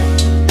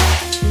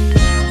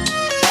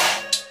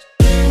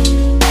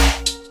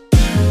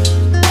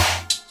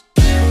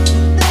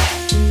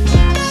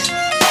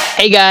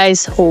Hey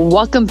guys,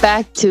 welcome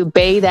back to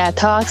Bae That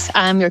Talks.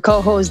 I'm your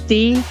co-host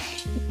D,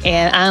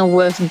 and I'm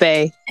with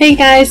Bae. Hey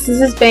guys,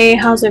 this is Bae.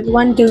 How's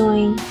everyone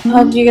doing?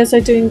 Hope you guys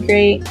are doing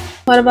great.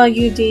 What about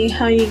you, D?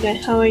 How are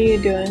you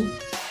doing?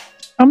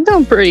 I'm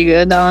doing pretty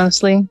good,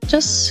 honestly.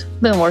 Just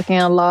been working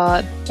a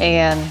lot,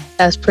 and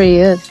that's pretty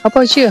good. How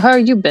about you? How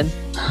have you been?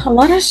 A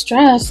lot of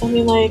stress. I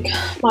mean, like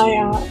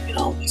my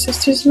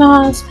sister's in the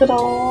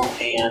hospital,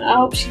 and I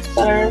hope she's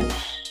better,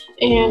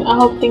 and I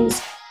hope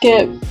things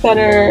get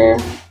better,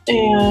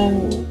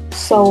 and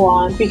so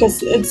on.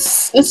 Because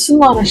it's a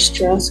lot of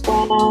stress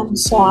going on.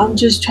 So I'm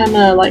just trying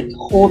to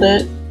hold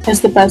it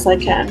as the best I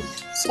can.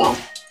 So.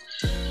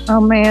 Oh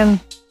man,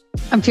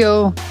 I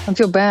feel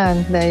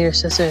bad that your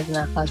sister is in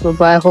the hospital,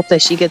 but I hope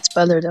that she gets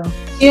better though.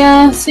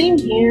 Yeah, same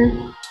here.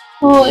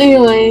 Well,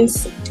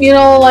 anyways,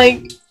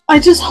 I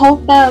just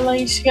hope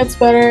that she gets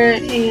better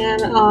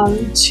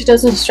and she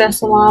doesn't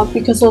stress a lot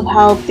because of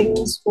how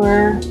things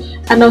were.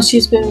 I know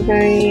she's been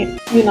very,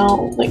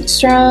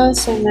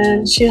 stressed, and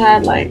then she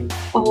had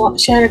a lot.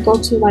 She had to go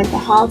to the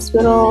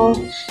hospital,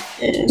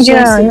 and she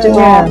has to do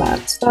all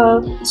that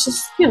stuff. It's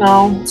just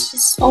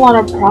a lot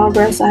of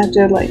progress. I have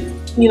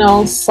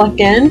to suck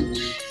in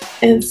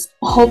and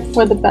hope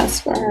for the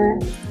best for her.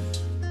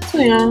 So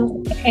yeah.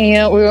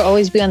 And we will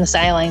always be on the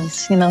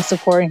sidelines,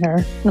 supporting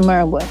her no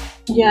matter what.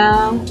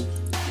 Yeah.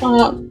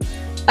 I'm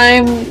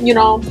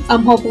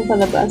hoping for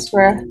the best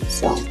for her.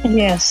 So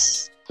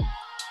Yes.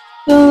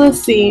 let's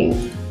see.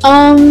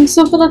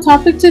 So for the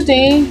topic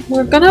today,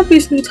 we're gonna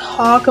basically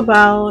talk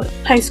about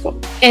high school,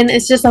 and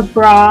it's just a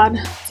broad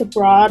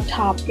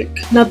topic.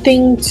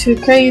 Nothing too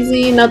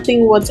crazy.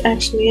 Nothing what's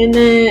actually in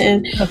it,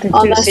 and Nothing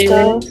all too that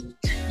serious. stuff.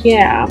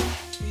 Yeah.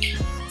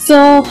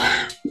 So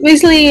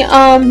basically, you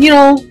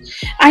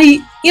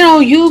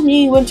and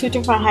me went to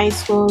different high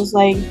schools,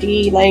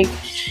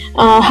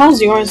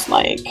 how's yours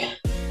like?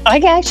 I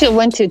actually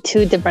went to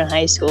two different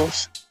high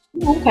schools.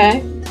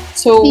 Okay.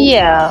 So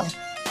Yeah.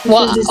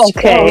 Well, this is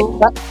okay.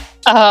 go.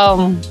 I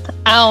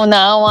don't know.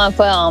 I don't want to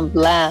put it on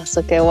blast.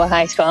 Okay, what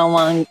high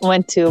school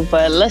went to,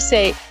 but let's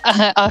say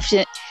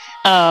option,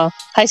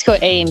 high school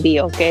A and B.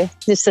 Okay,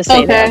 just to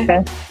say that. Okay.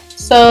 Okay.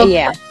 So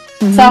Yeah.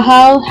 so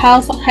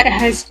how's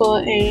high school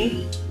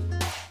A?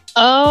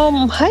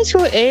 High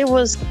school A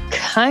was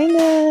kind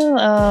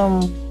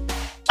of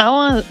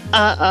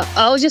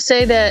I'll just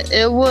say that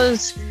it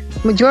was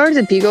majority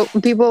of the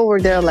people were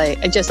there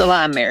just a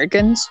lot of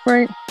Americans,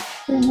 right?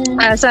 Mm-hmm.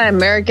 I say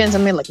Americans, I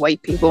mean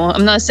white people.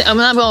 I'm not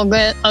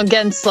going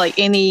against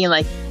any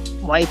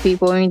white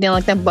people or anything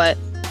like that. But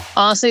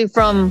honestly,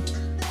 from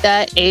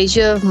that age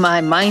of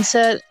my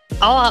mindset,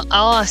 all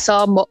I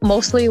saw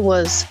mostly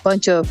was a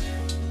bunch of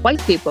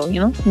white people.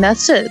 And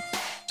that's it.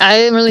 I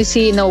didn't really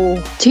see no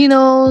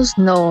Latinos,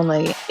 no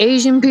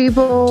Asian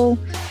people,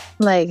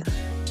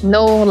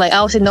 no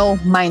I would say no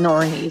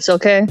minorities.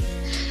 Okay,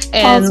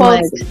 and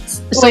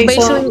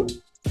basically.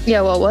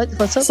 Yeah, well,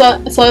 what's up?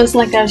 So it's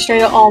like a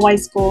straight up all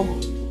white school.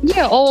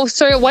 Yeah, oh,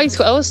 sorry, white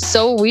school. It was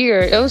so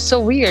weird. It was so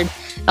weird.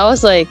 I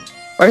was like,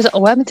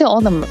 what happened to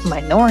all the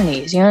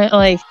minorities?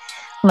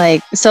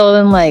 So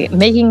then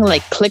making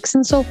cliques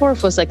and so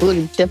forth was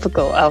really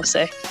difficult, I would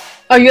say.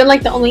 Are you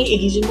the only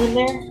Asian in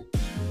there?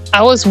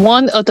 I was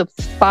one of the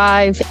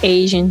 5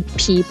 Asian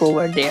people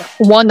were there.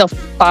 One of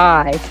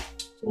 5.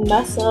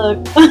 That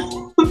sucks.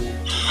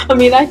 I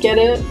mean, I get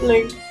it.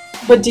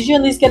 But did you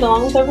at least get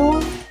along with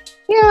everyone?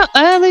 Yeah,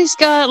 I at least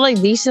got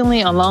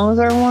decently along with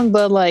everyone,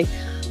 but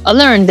I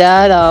learned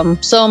that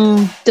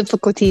some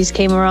difficulties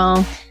came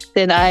around.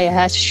 Then I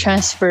had to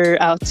transfer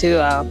out to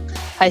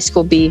high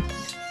school B.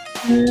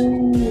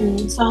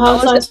 So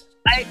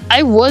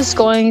I was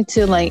going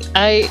to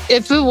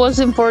if it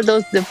wasn't for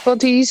those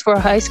difficulties for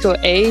high school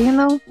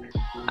A,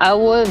 I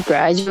would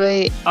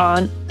graduate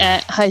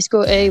at high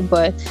school A,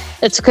 but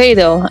it's okay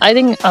though. I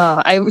think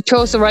I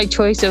chose the right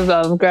choice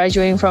of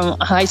graduating from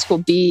high school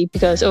B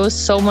because it was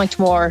so much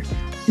more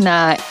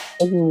not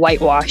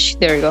whitewash.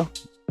 There you go.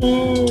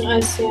 I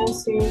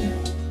see.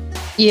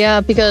 Yeah,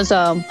 because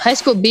high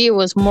school B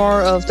was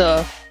more of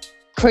the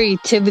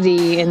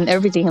creativity and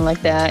everything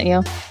like that,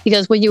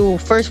 because when you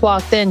first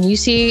walked in, you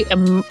see a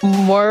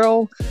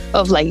mural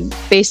of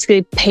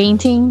basically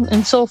painting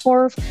and so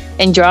forth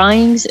and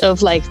drawings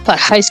of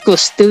high school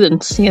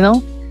students.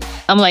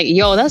 I'm like,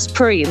 yo, that's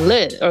pretty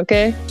lit.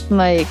 Okay,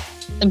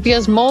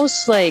 because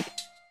most I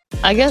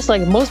guess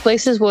most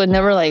places would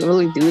never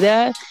really do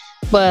that,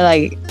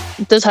 but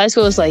this high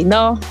school was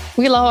no,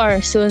 we allow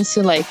our students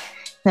to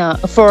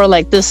for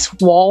this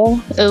wall.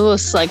 It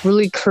was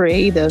really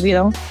creative.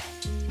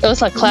 It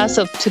was class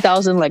of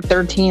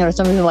 2013 or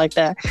something like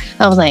that.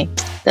 I was like,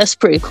 that's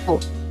pretty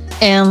cool.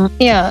 And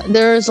yeah,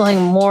 there's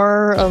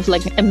more of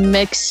a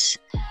mixed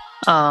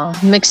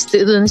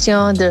students.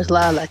 There's a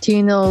lot of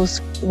Latinos,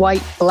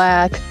 white,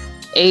 black,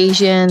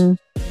 Asian,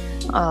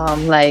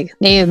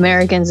 Native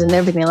Americans and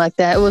everything like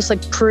that. It was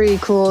pretty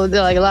cool.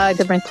 There a lot of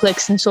different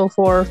cliques and so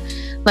forth.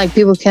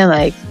 People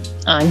can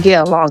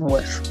get along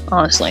with,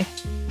 honestly.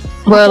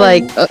 But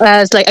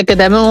as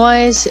academic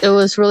wise, it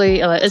was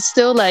really it's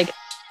still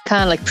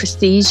kind of like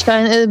prestige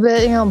kind of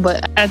bit,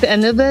 but at the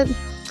end of it,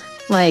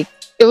 like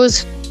it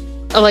was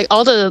like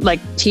all the like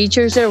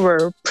teachers there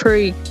were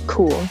pretty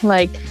cool.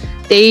 Like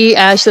they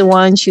actually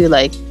want you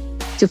like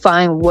to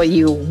find what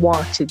you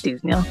want to do,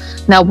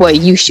 not what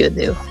you should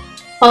do.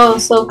 Oh,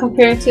 so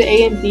compared to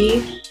A and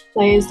B,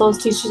 like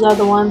those teachers are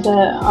the ones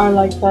that are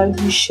like that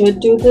you should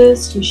do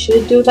this, you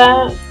should do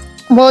that.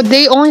 Well,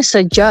 they only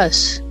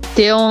suggest.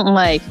 They don't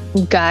like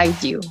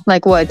guide you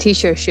like what a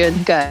teacher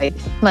should guide.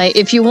 Like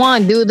if you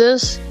want to do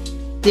this,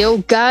 they'll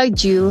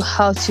guide you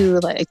how to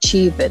like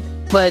achieve it,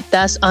 but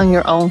that's on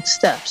your own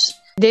steps.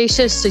 They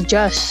just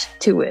suggest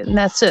to it, and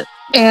that's it.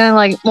 And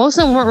like most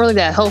of them weren't really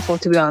that helpful,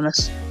 to be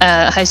honest.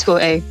 At high school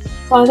A.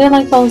 Are they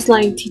like those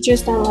like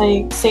teachers that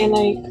like say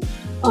like,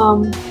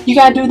 you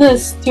gotta do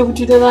this, you have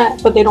to do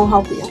that, but they don't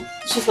help you?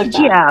 It's just like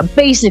that. Yeah,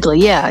 basically,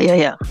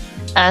 yeah.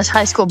 As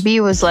high school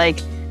B was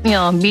like,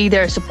 be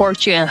there,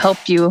 support you, and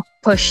help you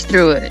push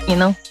through it.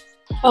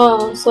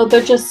 Oh, so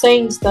they're just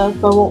saying stuff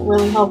but won't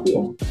really help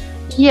you.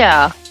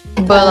 Yeah,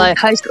 but like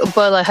high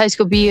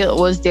school B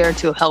was there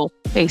to help,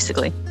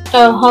 basically.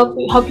 Help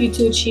you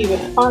to achieve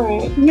it. All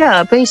right.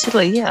 Yeah,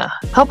 basically, yeah.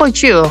 How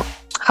about you?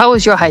 How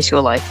was your high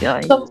school life?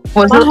 Like, So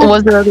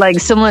was it like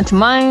similar to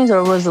mine,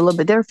 or was it a little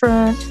bit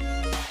different?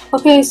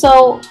 okay,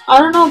 so I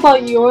don't know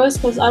about yours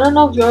because I don't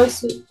know if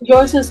yours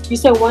is, you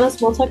said one is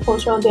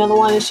multicultural and the other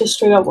one is just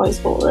straight up white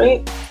school,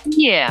 right?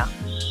 Yeah.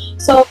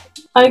 So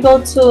I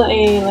go to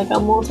a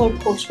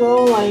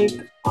multicultural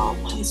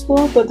high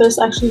school, but there's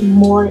actually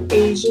more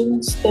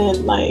Asians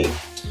than like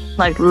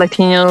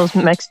Latinos,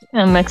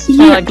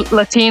 Yeah. like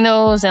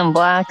Latinos and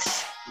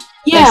blacks.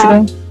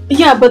 yeah Basically.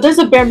 yeah, but there's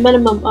a bare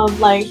minimum of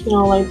blacks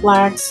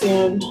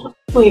and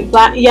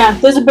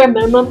there's a bare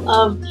minimum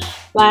of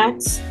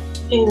blacks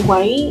and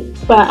white,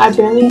 but I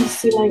barely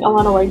see like a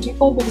lot of white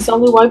people because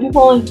only white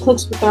people only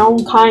clicks with their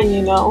own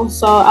kind.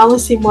 So I only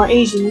see more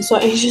Asians. So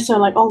Asians are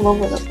like all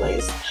over the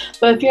place.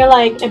 But if you're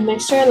like a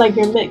mixture, like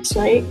you're mixed,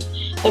 right?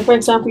 Like for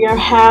example, you're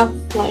half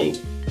like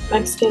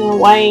Mexican and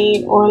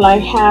white, or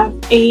like half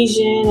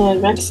Asian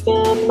and Mexican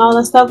and all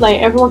that stuff.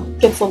 Like everyone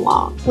gets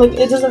along. Like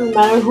it doesn't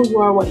matter who you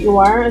are, what you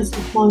are, as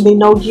long as they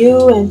know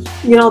you and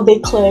they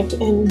click.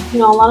 And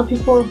a lot of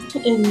people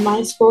in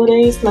my school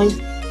days, like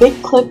they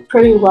click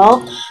pretty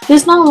well.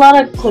 There's not a lot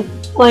of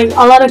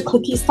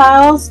clicky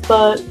styles,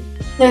 but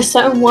there's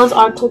certain ones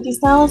are clicky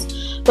styles,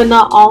 but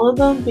not all of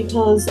them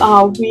because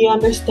we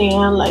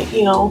understand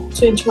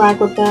to interact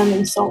with them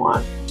and so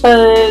on.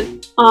 But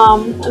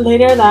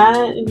later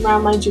that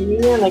around my junior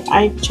year, like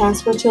I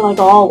transferred to like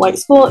all white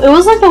school. It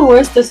was like the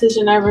worst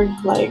decision ever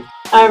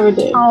I ever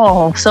did.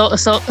 Oh, so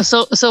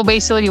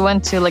basically you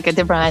went to like a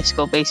different high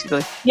school,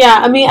 basically. Yeah,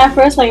 I mean at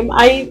first I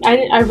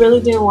really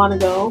didn't want to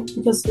go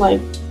because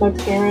like my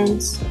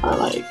parents are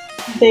like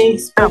they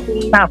expect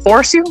me. Not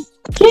force you?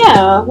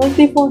 Yeah, like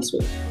they forced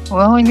me.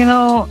 Well,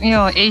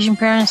 Asian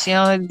parents,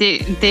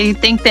 they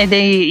think that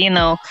they,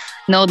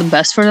 know the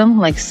best for them.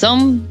 Like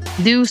some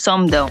do,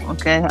 some don't.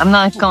 Okay, I'm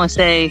not gonna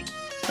say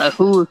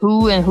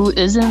who and who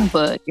isn't,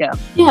 but yeah.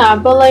 Yeah,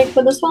 but like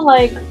for this one,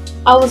 like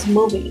I was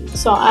moving,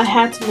 so I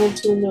had to move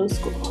to a new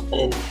school,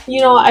 and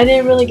I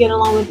didn't really get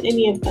along with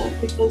any of them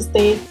because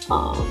they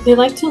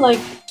like to like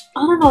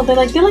I don't know they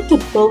like to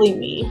bully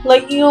me.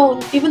 Like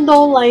even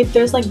though like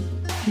there's like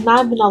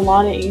not been a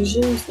lot of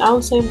Asians, I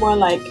would say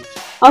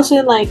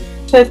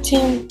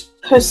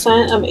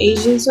 15% of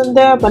Asians in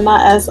there, but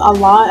not as a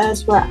lot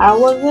as where I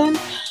was in.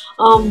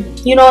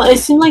 It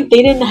seemed like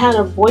they didn't have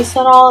a voice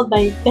at all.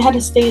 Like they had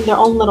to stay in their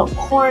own little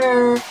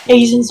corner.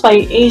 Asians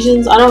fight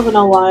Asians. I don't even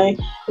know why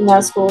in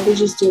that school they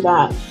just do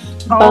that.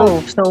 Oh,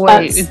 so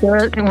wait,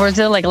 was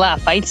there like a lot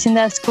of fights in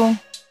that school?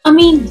 I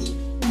mean,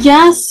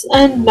 yes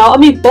and no. I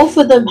mean, both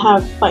of them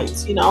have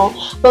fights,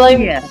 but like,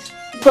 yeah.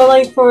 But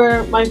like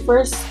for my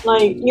first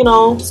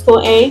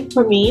school A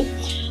for me,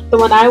 the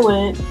one I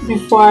went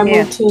before I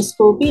moved to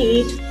school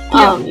B,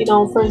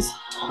 first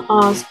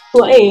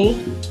school A,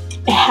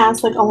 it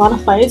has like a lot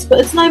of fights, but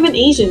it's not even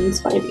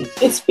Asians fighting.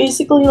 It's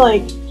basically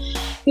like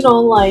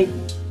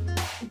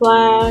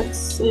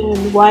blacks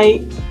and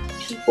white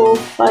people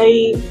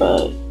fight,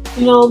 but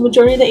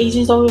majority of the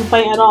Asians don't even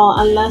fight at all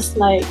unless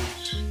like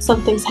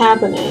something's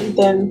happening.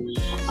 Then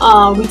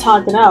we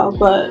talk it out,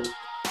 but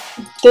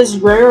there's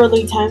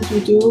rarely times we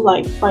do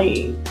like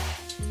fight,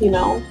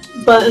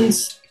 but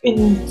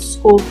in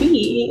school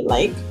B,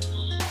 like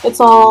it's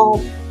all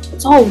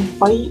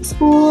white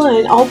school,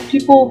 and all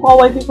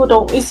white people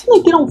don't. It seems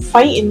like they don't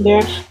fight in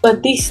there,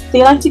 but they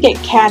like to get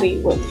catty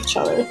with each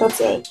other. That's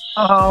it.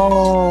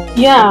 Oh.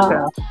 Yeah.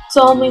 Okay.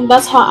 So I mean,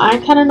 that's how I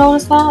kind of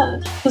noticed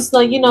that, because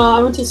like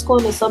I went to school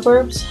in the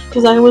suburbs,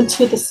 because I went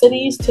to the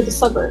cities to the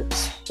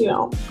suburbs.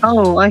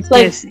 Oh, I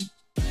see.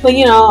 But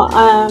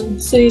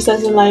cities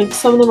as in like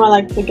some of them are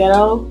like the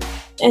ghetto,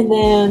 and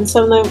then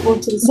some of them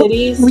went to the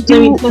cities. To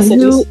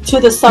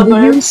the suburbs.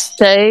 Would you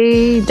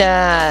say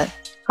that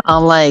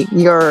like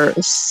your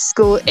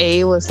school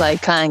A was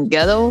like kind of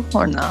ghetto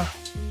or not?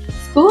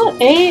 School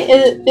A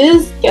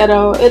is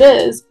ghetto. It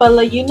is, but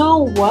like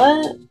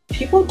what?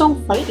 people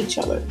don't fight each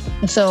other.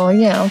 So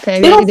yeah,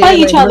 okay. They don't They fight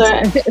each like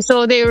other.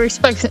 so they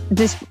respect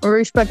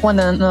one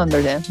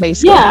another then,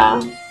 basically.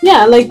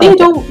 Yeah, like Okay.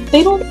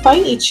 they don't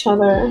fight each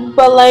other.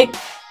 But like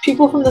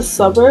people from the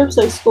suburbs,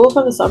 like school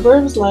from the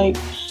suburbs, like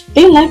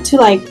they like to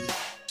like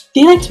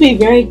they like to be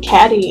very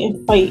catty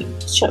and fight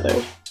each other.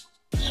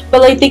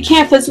 But like they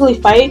can't physically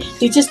fight.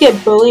 They just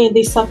get bullied and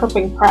they suck up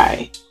and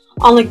cry.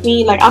 Unlike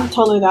me, like I'm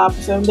totally the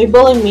opposite. When they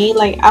bully me,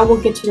 like I will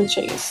get to the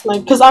chase.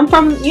 Like, cause I'm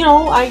from,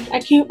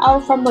 I came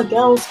out from a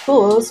ghetto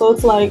school, so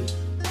it's like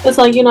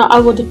I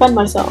will defend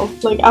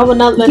myself. Like I will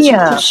not let you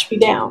Yeah. push me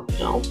down.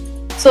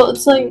 So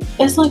it's like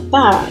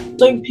that.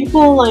 Like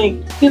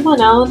people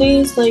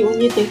nowadays, like when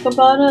you think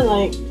about it,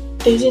 like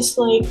they just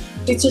like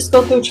they just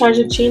go through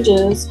tragic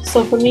changes.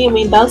 So for me, I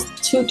mean that's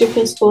two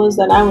different schools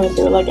that I went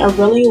through. Like a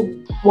really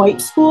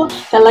white school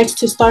that likes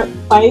to start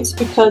fights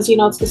because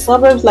it's the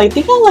suburbs. Like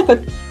they got like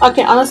a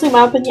okay, honestly, in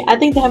my opinion, I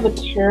think they have a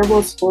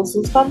terrible school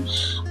system.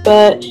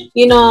 But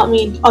I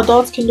mean,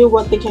 adults can do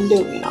what they can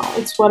do.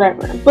 It's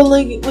whatever. But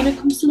like when it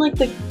comes to like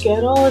the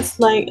ghetto, it's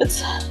like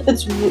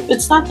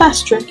it's not that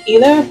strict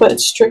either, but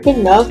it's strict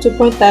enough to the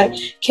point that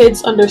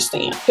kids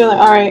understand. They're like,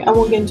 all right, I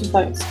won't get into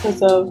fights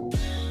because of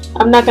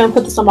I'm not gonna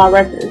put this on my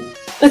record.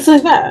 It's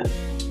like that.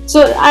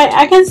 So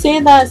I can say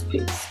that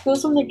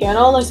schools from the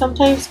ghetto, like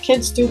sometimes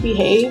kids do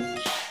behave,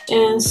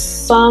 and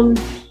some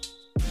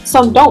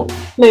don't.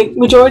 Like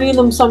majority of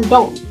them, some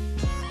don't.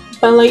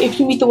 But like if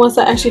you meet the ones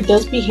that actually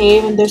does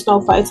behave and there's no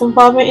fights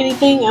involved or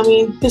anything, I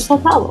mean, there's no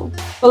problem.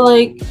 But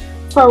like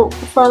for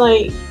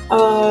like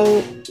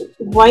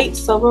white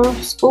suburb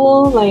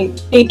school, like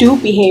they do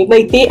behave.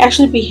 Like they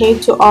actually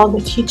behave to all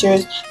the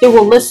teachers. They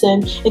will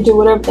listen and do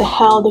whatever the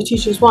hell the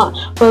teachers want.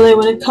 But like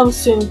when it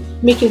comes to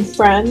making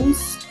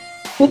friends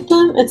with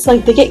them, it's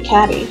like they get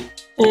catty.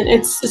 And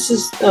it's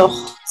just ugh.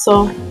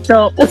 So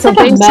it's So like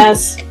a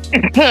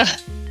basically,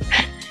 mess.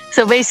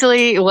 so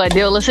basically, what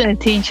they'll listen to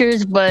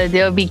teachers, but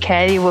they'll be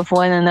catty with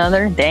one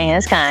another. Dang,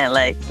 that's kind of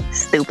like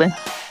stupid.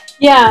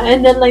 Yeah,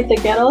 and then like the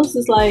ghettos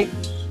is like,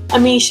 I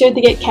mean, sure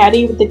they get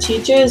catty with the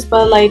teachers,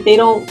 but like they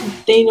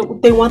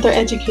want their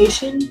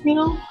education.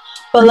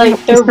 But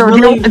like they're So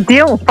really they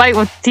don't fight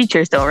with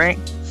teachers though, right?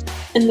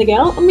 in the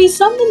ghetto. I mean,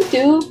 some of them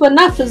do, but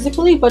not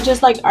physically, but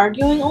just like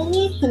arguing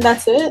only, and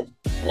that's it,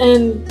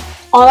 and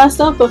all that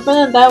stuff. But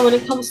other than that, when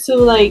it comes to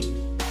like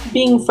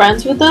being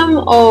friends with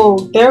them,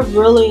 oh, they're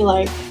really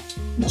like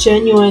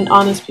genuine,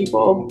 honest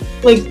people.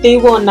 Like they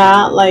will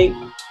not like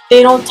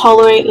they don't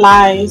tolerate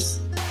lies.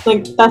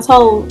 Like that's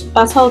how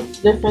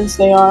different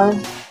they are.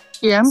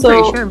 Yeah, I'm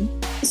pretty So sure.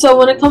 so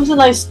when it comes to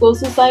like school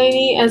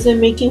society, as in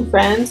making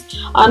friends,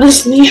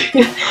 honestly,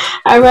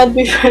 I'd rather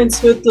be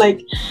friends with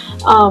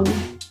um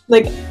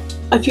like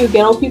a few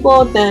ghetto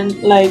people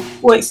than like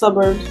white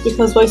suburbs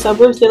because white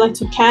suburbs they like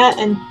to cat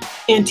and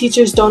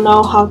teachers don't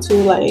know how to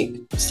like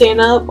stand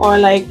up or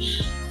like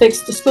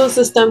fix the school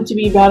system to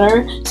be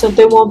better so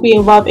they won't be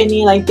involved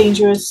any like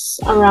dangerous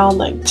around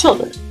like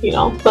children.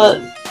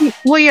 But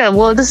Well, yeah.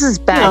 Well, this is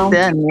you back know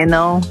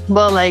then.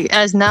 But like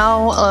as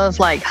now of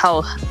like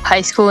how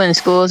high school and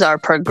schools are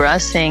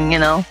progressing,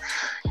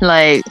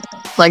 like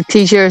like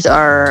teachers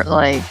are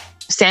like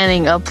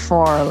standing up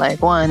for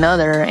like one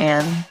another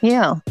and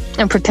yeah,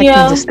 and protecting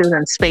the yeah,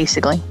 students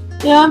basically.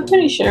 yeah, I'm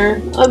pretty sure.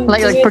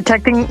 Like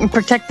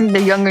protecting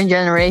the younger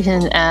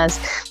generation as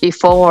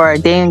before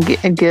they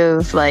didn't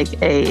give like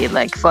a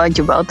like fudge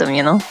about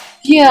them.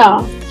 Yeah,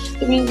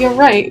 I mean you're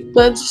right,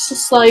 but it's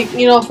just like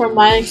from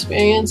my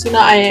experience,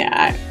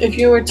 I if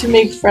you were to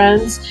make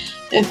friends,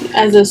 if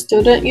as a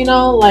student,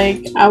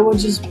 like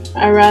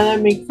I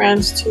rather make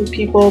friends to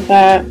people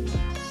that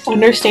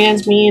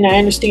understands me and I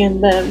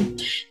understand them,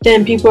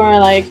 than people are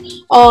like,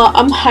 oh,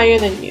 I'm higher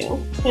than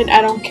you and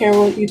I don't care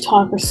what you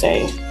talk or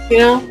say, you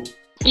know.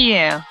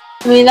 Yeah.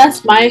 I mean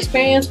that's my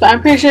experience, but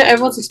I'm pretty sure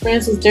everyone's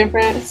experience is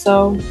different,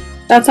 so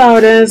that's how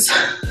it is.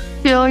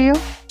 Feel you.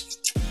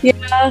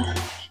 Yeah.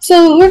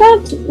 So we're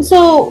not.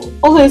 So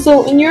okay.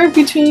 So in your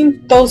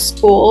between those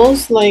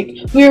schools, like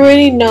we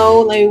already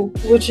know like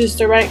which is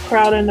the right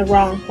crowd and the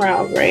wrong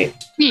crowd, right?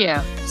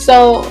 Yeah.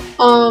 So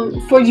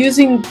for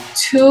using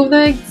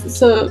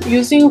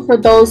using for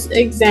those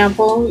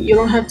example, you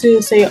don't have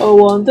to say, oh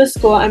well, in this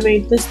school I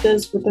made this,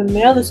 but in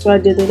the other school I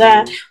did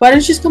that. Why don't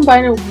you just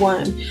combine it in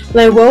one?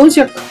 Like what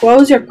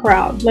was your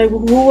crowd? Like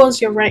who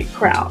was your right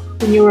crowd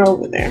when you were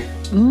over there?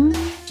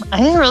 I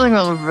didn't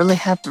really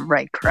have the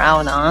right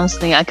crowd,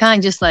 honestly. I kind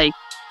of just like,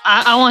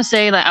 I won't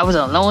say like I was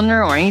a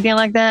loner or anything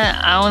like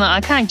that. I don't know.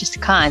 I kind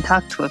of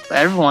talked with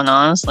everyone,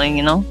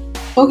 honestly.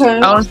 Okay.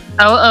 I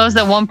was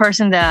the one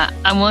person that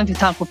I'm willing to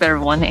talk with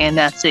everyone, and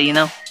that's it.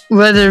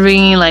 Whether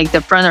being like the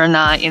friend or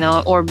not,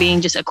 or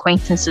being just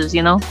acquaintances.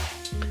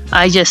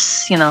 I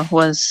just,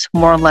 was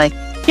more like,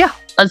 yeah,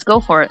 let's go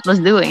for it. Let's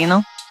do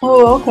it.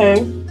 Oh,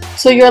 okay.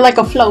 So you're like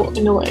a float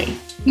in a way.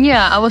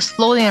 Yeah, I was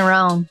floating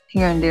around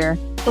here and there.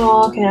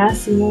 Oh, okay, I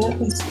see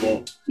it. I see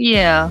it.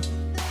 Yeah.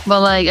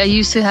 But like I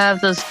used to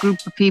have this group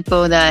of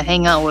people that I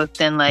hang out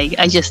with, and like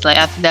I just like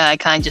after that I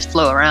kind of just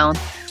float around.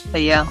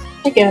 But yeah.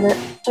 I get it.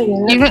 I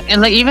get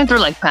it. Even through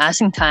like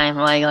passing time,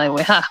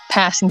 wait,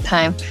 passing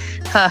time,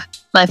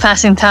 like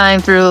passing time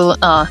through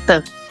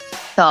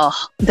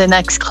the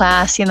next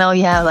class. You know,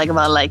 you have like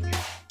about like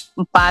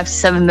 5 to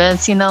 7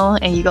 minutes, you know,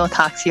 and you go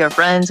talk to your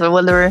friends or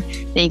whatever.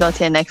 Then you go to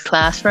the next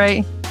class,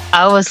 right?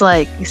 I was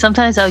like,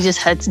 sometimes I would just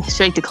head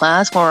straight to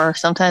class, or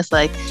sometimes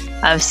like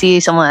I would see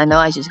someone I know,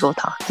 I just go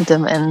talk to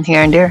them and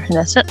here and there, and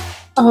that's it.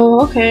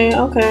 Oh, okay,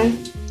 okay.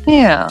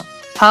 Yeah.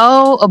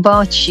 How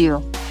about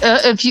you?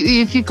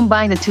 If you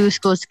combine the two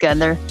schools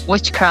together,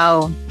 which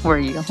crowd were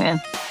you in?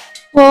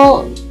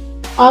 Well,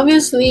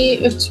 obviously,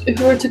 if we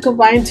were to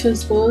combine two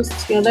schools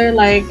together,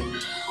 like,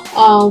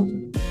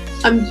 um,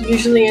 I'm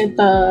usually at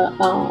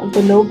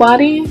the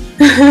nobody,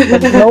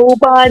 But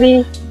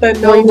nobody. the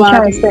What are you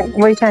trying to nobody. say?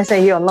 What are you trying to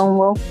say? You're a lone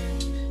wolf.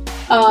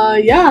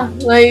 Yeah,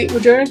 like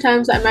majority of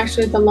times I'm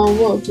actually the lone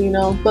wolf, you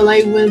know. But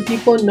like when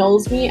people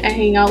knows me, I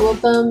hang out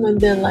with them, and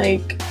then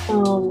like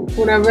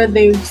whenever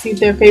they see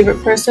their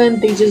favorite person,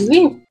 they just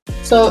leave.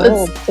 So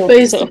Oh, it's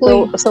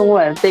basically so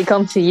what? They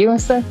come to you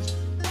and stuff.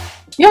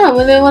 yeah.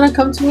 When they want to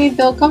come to me,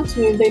 they'll come to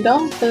me. If they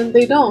don't, then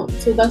they don't.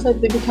 So that's why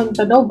they become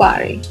the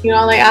nobody. You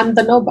know, like I'm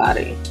the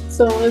nobody.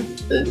 So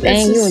it's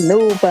Dang, you a just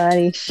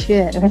nobody.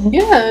 Shit.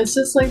 yeah, it's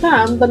just like that.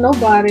 I'm the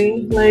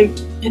nobody. Like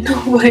you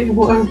know way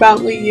more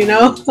about me, you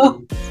know.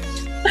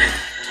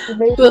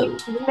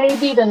 But You may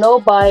be the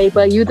nobody,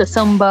 but you the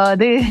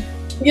somebody.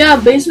 yeah,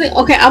 basically,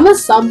 okay, I'm a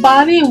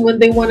somebody when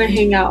they want to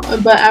hang out,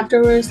 but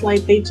afterwards,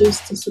 like, they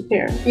just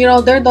disappear. You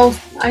know, they're those,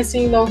 I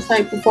seen those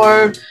type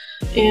before,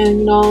 and,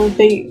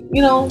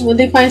 you know, when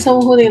they find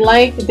someone who they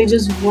like, they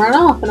just run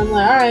off, and I'm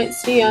like, alright,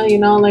 see ya, you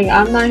know, like,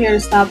 I'm not here to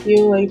stop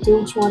you, like, do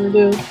what you want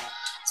to do.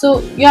 So,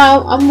 yeah,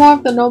 I'm more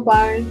of the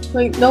nobody.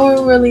 Like, no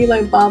one really,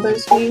 like,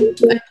 bothers me.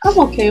 I'm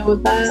okay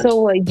with that.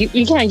 So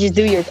you can't just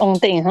do your own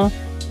thing, huh?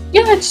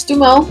 Yeah, I just do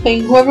my own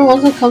thing. Whoever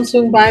wants to come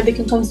swing by, they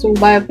can come swing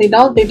by. If they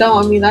don't, they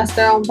don't. I mean, that's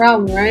their own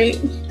problem, right?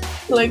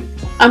 Like,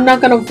 I'm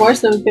not gonna force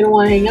them if they don't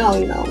want to hang out,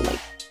 you know? Like,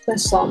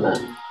 that's all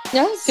them.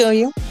 Yeah, I feel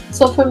you.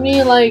 So for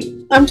me, like,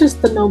 I'm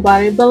just the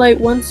nobody. But, like,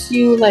 once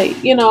you,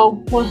 like, you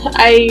know,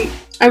 I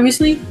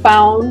recently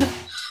found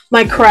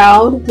my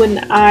crowd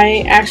when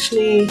I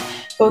actually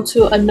go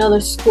to another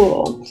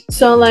school.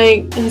 So,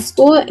 like, in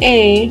school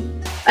A,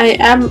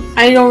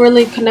 I don't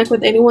really connect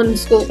with anyone in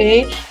school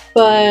A,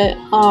 but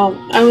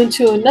I went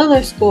to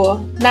another school,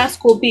 not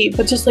school B,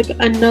 but just like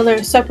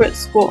another separate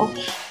school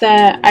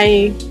that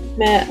I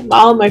met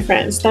all my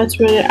friends. That's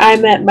where I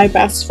met my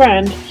best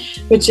friend,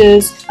 which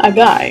is a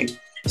guy.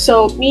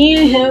 So me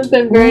and him have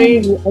been very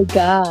Ooh, a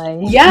guy.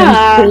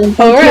 yeah,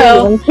 for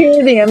real.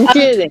 I'm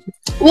kidding.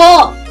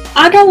 Well,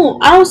 I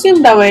don't see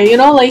him that way, you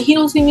know, like he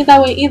don't see me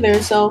that way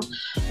either. So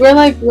we're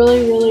like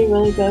really, really,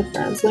 really good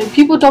friends. Like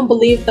people don't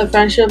believe the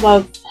friendship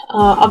of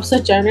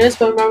opposite genders,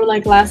 but remember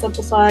like last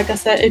episode, like I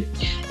said,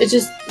 it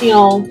just you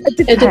know It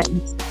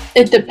depends.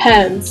 it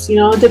depends, you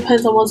know, it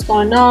depends on what's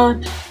going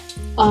on.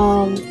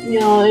 You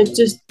know, it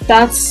just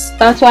that's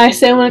why I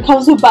say when it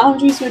comes to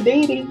boundaries with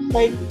dating,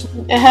 like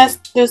it has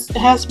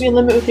to be a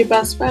limit with your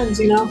best friends,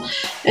 you know.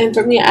 And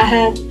for me, I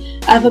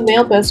have a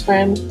male best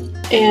friend,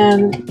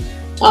 and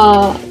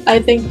I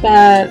think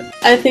that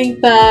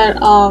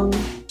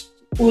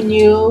when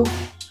you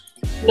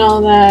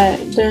know that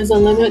there's a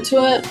limit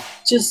to it,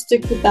 just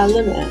stick with that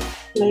limit.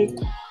 Like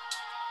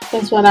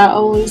that's what I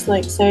always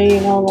like say,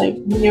 you know, like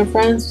when you're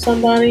friends with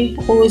somebody,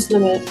 always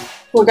limit,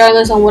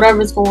 regardless on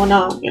whatever's going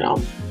on, you know.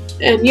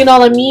 And you know,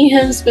 like me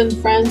and him's been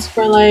friends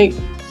for like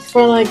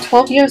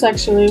 12 years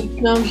actually.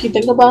 Now if you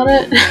think about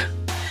it,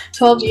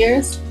 12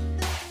 years.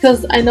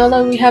 Because I know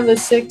that we have a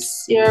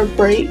 6 year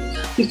break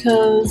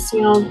because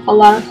you know a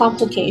lot of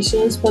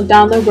complications, but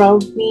down the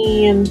road,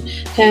 me and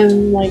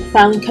him like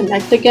finally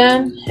connect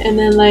again, and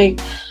then like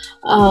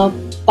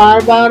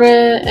thought about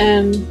it,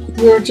 and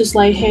we were just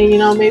like, hey, you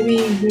know,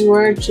 maybe we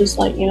were just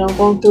like you know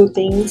going through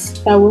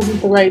things that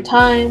wasn't the right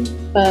time,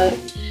 but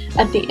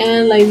at the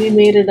end, like we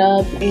made it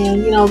up,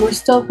 and you know we're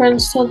still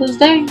friends till this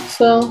day.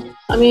 So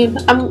I mean,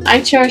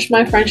 I cherish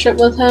my friendship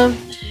with him,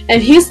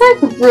 and he's like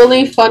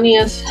really funny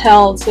as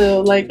hell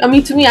too. Like I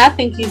mean, to me, I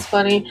think he's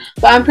funny,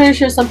 but I'm pretty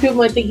sure some people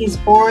might think he's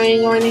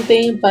boring or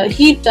anything. But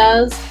he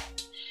does.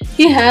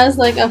 He has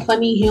like a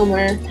funny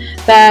humor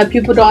that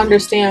people don't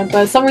understand,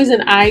 but some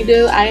reason I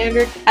do.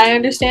 I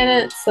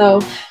understand it,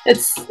 so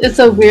it's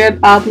a weird,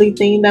 oddly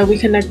thing that we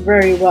connect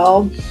very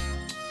well.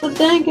 But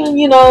then again,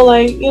 you know,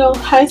 like you know,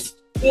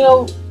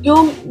 you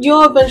know,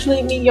 you'll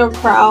eventually meet your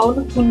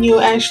crowd when you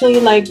actually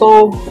like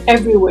go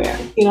everywhere.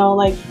 You know,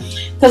 like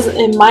because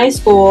in my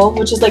school,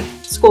 which is like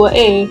school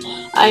A,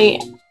 I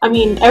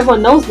mean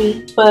everyone knows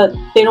me, but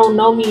they don't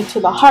know me to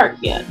the heart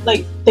yet.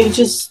 Like they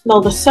just know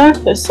the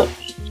surface of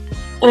me,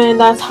 and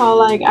that's how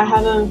like I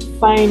haven't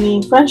found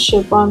any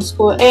friendship on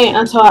school A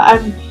until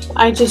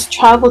I just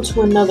traveled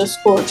to another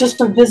school just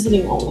for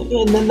visiting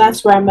only, and then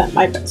that's where I met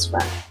my best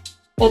friend,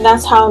 and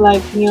that's how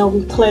like you know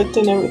we clicked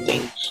and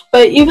everything.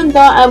 But even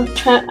though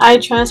I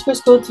transferred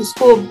school to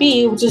school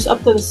B, which is up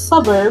to the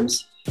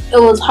suburbs,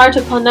 it was hard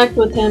to connect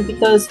with him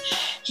because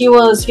he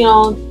was you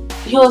know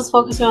he was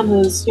focusing on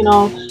his,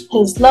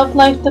 his love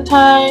life at the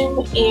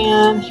time,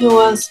 and he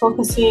was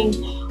focusing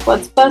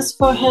what's best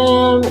for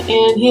him,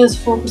 and he was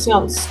focusing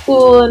on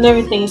school and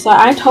everything. So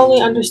I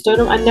totally understood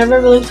him. I never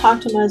really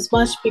talked to him as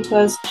much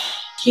because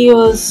he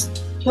was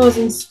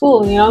in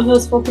school, he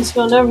was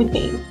focusing on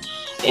everything.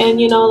 And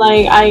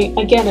like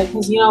I get it,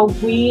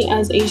 because we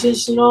as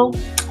Asians,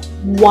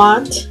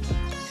 want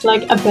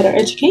like a better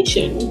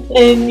education.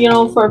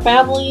 And for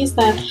families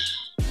that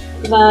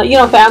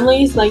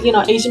families like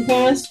Asian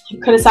parents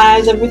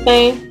criticize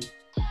everything,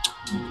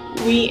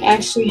 we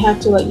actually have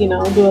to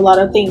do a lot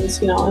of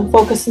things, and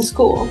focus in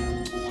school.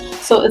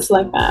 So it's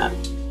like that.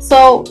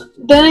 So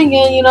then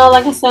again,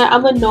 like I said,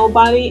 I'm a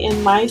nobody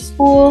in my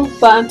school,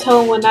 but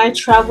until when I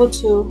traveled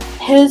to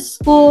his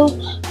school,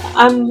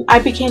 I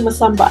became a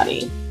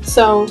somebody.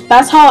 So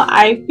that's how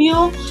I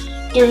feel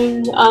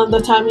during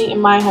the timing in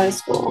my high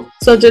school.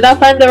 So did I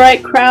find the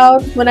right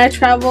crowd when I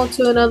traveled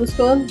to another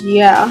school?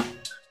 Yeah,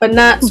 but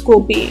not school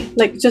B,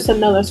 like just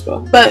another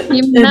school. But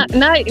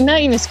not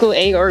even school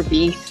A or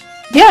B.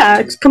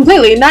 Yeah,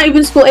 completely. Not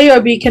even school A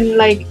or B can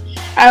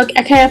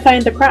I can't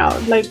find the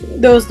crowd. Like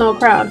there was no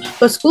crowd.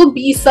 But school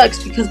B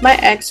sucks because my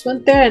ex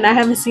went there and I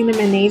haven't seen him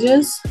in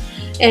ages,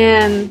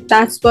 and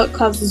that's what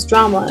causes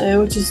drama,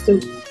 which is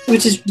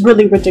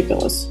really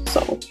ridiculous.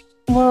 So.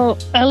 Well,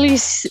 at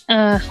least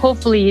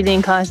hopefully you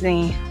didn't cause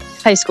any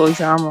high school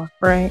drama,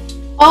 right?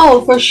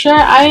 Oh, for sure.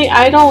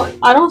 I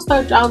don't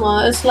start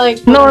drama. It's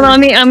like no. I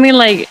mean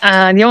like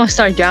you don't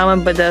start drama,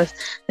 but the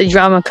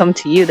drama come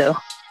to you though.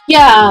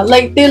 Yeah,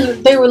 like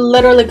they would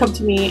literally come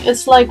to me.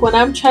 It's like when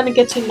I'm trying to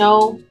get to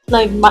know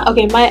like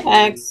my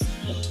ex,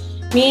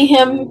 me and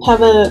him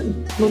have a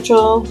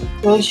mutual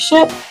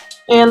relationship,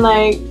 and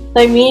like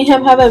me and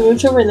him have a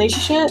mutual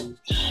relationship,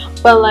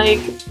 but like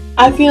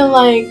I feel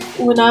like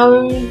when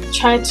I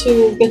tried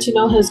to get to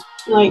know his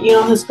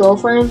his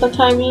girlfriend at the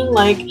timing,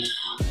 like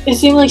it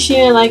seemed like she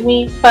didn't like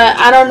me, but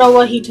I don't know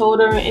what he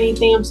told her or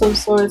anything of some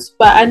sorts.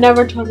 But I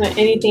never told her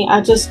anything. I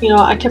just,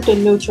 I kept it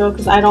neutral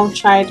because I don't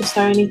try to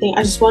start anything.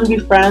 I just want to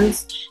be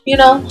friends,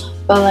 But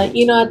like,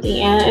 at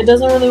the end, it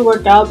doesn't really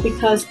work out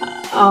because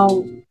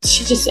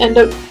she just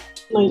ended up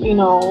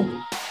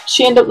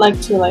she ended up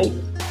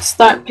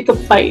pick a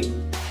fight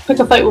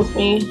with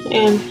me,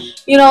 and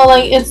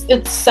like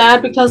it's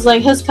sad because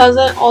like his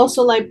cousin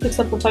also picks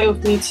up a fight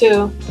with me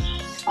too.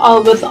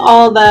 With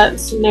all that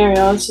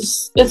scenario,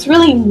 it's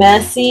really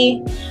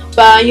messy,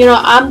 but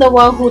I'm the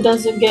one who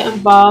doesn't get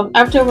involved.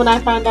 After when I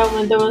found out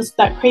when there was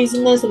that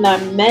craziness and that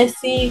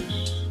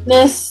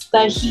messiness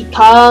that he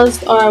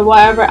caused or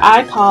whatever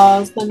I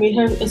caused that made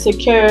her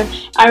insecure,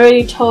 I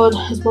already told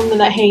his woman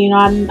that, hey,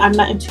 I'm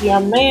not into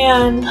your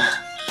man.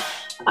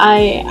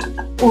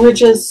 We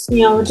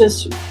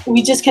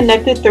just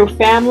connected through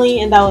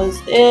family, and that was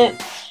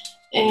it.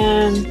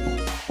 And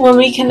when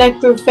we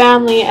connect through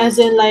family, as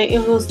in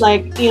it was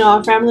a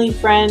family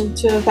friend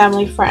to a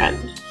family friend,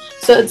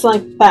 so it's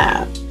like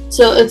that.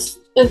 So it's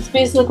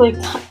basically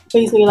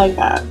like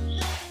that.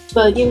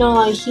 But he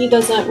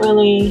doesn't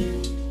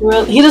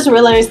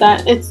realize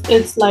that it's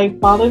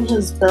bothering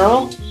his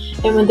girl,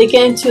 and when they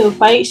get into a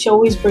fight, she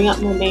always bring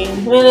up my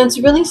name, and it's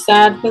really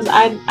sad because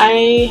I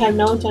had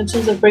no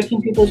intentions of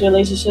breaking people's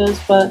relationships,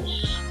 but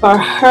for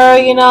her,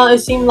 it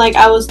seemed like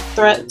I was a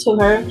threat to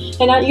her,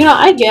 and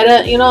I get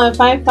it.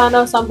 If I found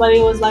out somebody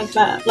was like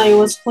that,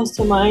 was close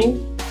to my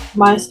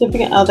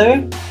significant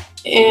other,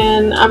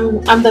 and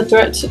I'm the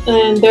threat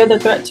and they're the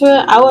threat to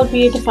it, I would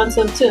be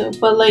defensive too.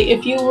 But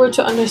if you were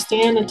to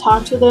understand and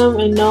talk to them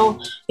and know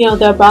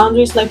their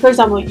boundaries, for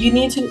example, you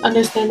need to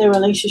understand their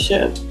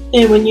relationship,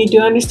 and when you do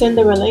understand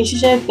the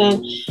relationship,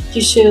 then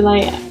you should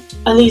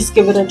at least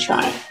give it a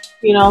try.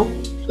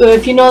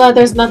 If you know that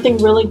there's nothing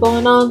really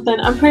going on, then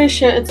I'm pretty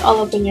sure it's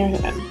all up in your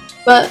head.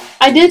 But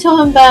I did tell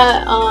him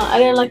that I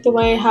didn't like the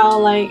way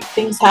how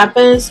things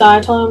happen, so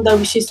I told him that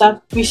we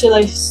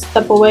should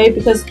step away,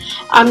 because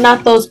I'm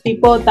not those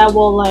people that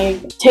will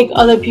take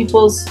other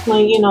people's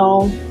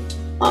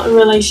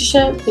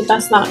relationship.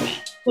 That's not me.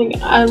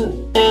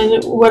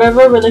 And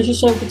whatever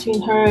relationship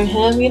between her and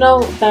him,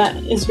 that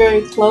is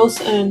very close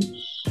and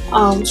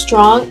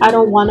strong, I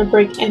don't want to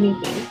break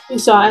anything.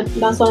 So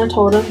that's what I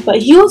told him.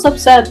 But he was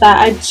upset that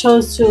I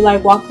chose to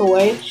walk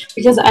away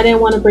because I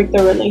didn't want to break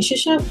the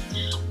relationship.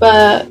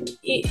 But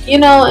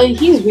and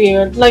he's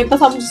weird. That's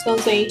what I'm just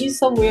gonna say. He's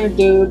some weird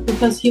dude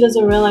because he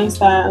doesn't realize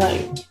that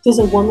there's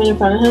a woman in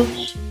front of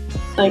him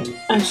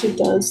actually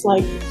does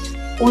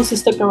wants to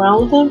stick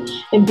around with him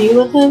and be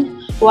with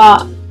him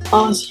while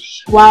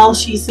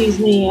she sees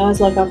me as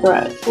a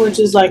threat, which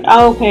is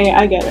oh, okay,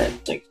 I get it.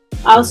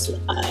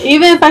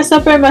 Even if I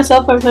separate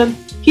myself from him,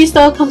 he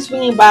still comes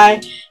swinging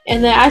by,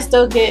 and then I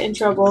still get in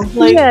trouble.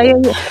 Yeah.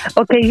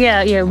 Okay,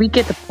 yeah, we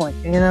get the point.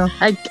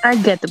 I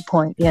get the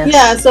point. Yes.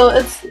 Yeah, so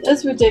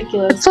it's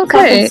ridiculous. It's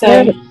okay.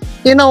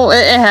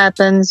 It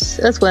happens.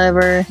 That's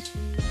whatever.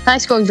 High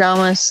school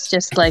drama is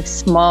just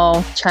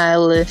small,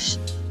 childish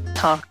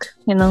talk.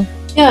 Yeah,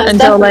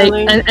 until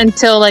definitely.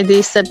 Until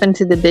they step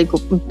into the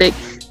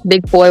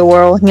big boy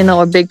world,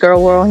 or big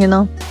girl world,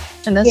 and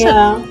that's it.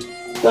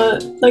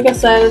 But like I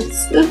said,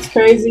 it's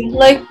crazy.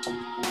 Like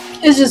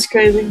it's just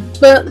crazy.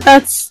 But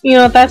that's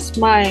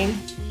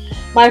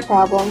my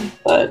problem.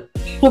 But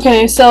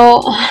okay,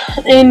 so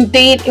in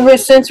date,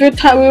 since we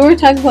were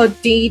talking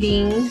about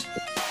dating,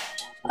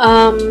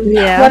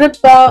 Yeah. what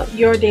about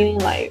your dating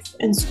life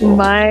in school?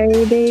 My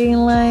dating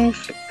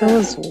life, it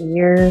was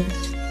weird.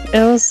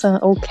 It was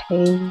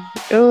okay.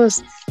 It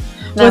was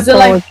not Was it for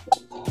like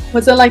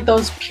was it like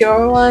those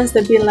pure ones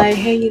that be like,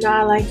 hey,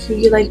 I like you,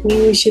 you like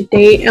me, we should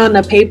date on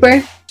a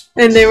paper,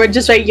 and they would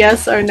just write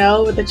yes or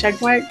no with a check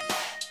mark?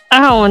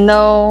 I don't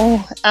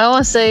know. I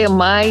would say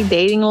my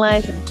dating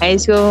life in high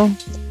school,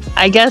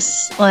 I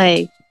guess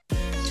like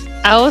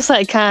I was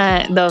like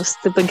kind of those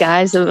stupid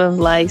guys of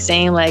like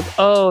saying like,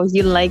 "Oh,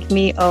 you like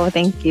me? Oh,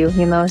 thank you."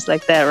 It's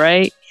like that,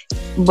 right?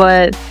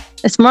 But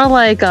it's more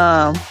like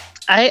I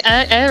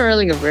didn't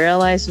really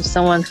realize if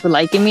someone who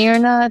liking me or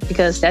not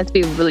because they have to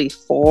be really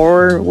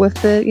forward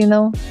with it,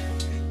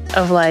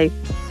 of like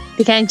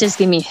they can't just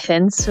give me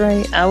hints,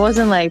 right? I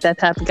wasn't like that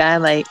type of guy.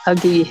 Like I'll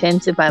give you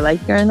hints if I like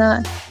you or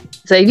not.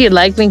 So if you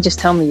like me, just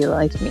tell me you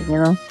like me.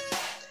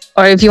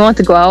 Or if you want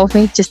to go out with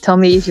me, just tell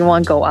me if you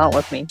want to go out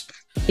with me.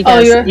 Oh,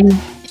 Because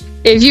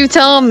if you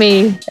tell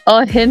me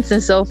all hints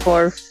and so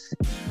forth,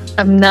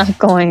 I'm not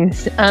going.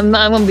 I'm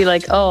gonna be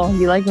like, oh,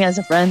 you like me as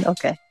a friend?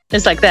 Okay,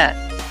 it's like that.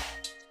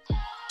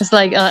 It's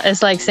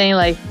like saying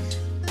like,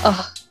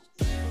 oh,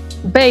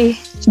 Bae,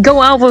 go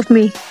out with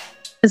me.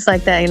 It's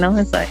like that,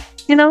 It's like,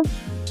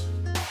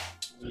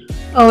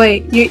 oh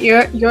wait,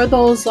 you're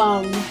those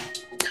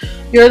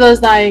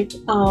like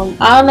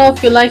I don't know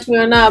if you like me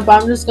or not,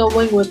 but I'm just gonna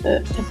wing with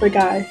it type of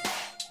guy.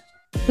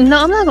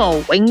 No, I'm not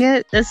gonna wing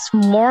it. It's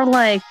more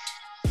like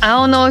I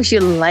don't know if you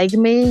like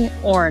me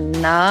or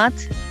not,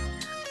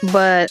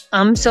 but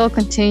I'm still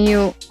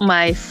continue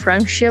my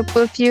friendship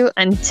with you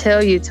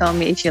until you tell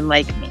me if you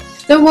like me.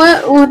 Then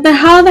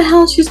how the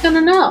hell she's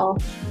gonna know?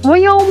 What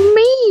you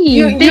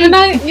mean?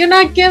 You're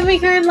not giving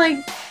her like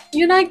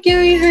you're not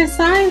giving her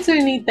signs or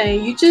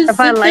anything. You just If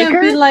I sit like there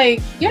and be her,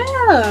 like,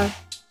 yeah.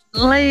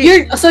 like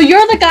You're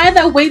the guy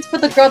that waits for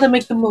the girl to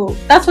make the move.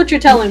 That's what you're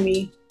telling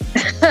me.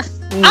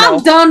 no.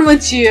 I'm done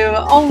with you.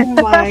 Oh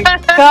my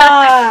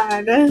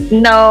god.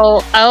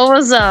 No, I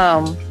was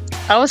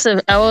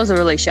a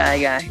really shy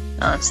guy,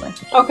 honestly.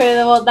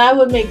 Okay, well that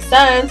would make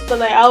sense, but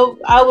like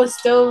I would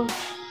still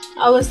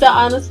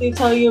honestly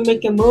tell you to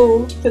make a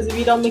move because if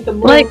you don't make a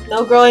move, Like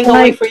no girl ain't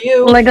gonna wait for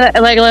you. like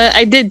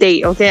I did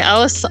date. Okay, I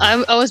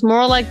was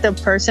more like the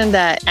person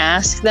that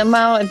asked them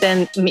out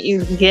than me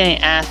getting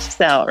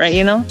asked out, right?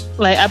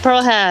 Like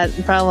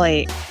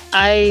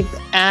I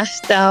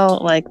asked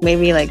out like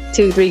maybe like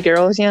 2-3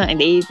 girls,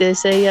 and they did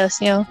say yes,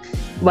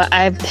 but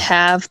I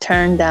have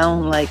turned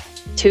down like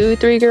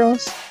 2-3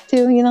 girls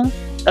too,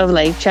 of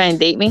like trying to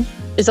date me.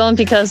 It's only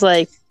because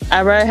like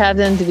I'd rather have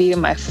them to be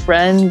my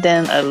friend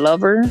than a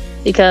lover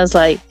because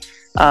like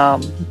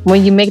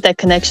when you make that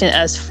connection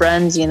as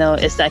friends,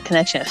 it's that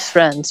connection as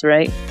friends,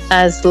 right?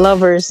 As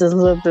lovers, it's a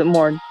little bit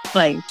more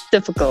like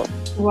difficult.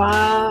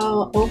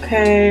 Wow.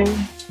 Okay.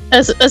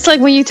 It's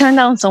like when you turn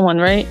down someone,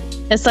 right?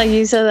 It's like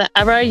you said that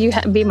I'd rather you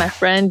be my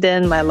friend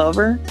than my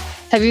lover.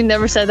 Have you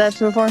never said that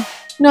before?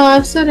 No,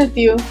 I've said it to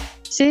you.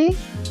 See?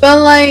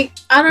 But like,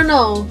 I don't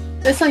know.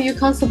 It's like you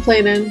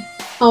contemplating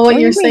on what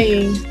you're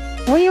saying.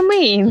 What do you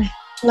mean?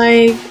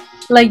 Like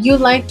you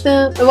like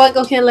them. Like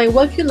okay, like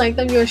what if you like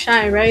them? You're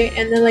shy, right?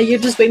 And then like you're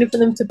just waiting for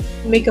them to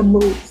make a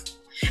move,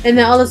 and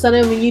then all of a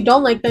sudden when you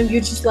don't like them,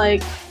 you're just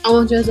like, I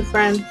want you as a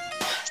friend.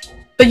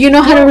 But you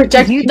know how to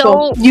reject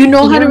people. You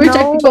know how to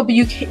reject people, but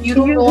you can't. You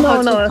don't know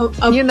how to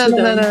come up to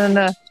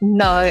them.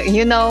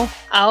 No.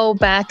 I'll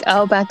back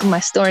my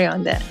story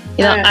on that.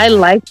 Alright. I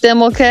like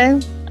them.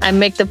 Okay, I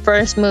make the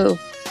first move.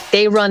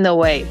 They run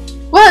away.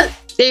 What?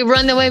 They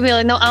run away, be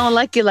like, no, I don't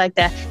like you like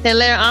that. Then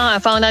later on, I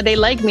found out they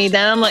like me.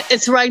 Then I'm like,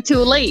 it's right too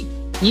late.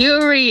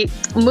 Yuri,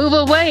 move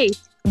away.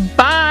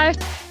 Bye.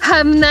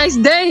 Have a nice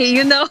day.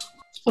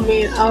 I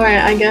mean, all right,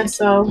 I guess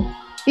so.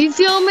 You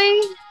feel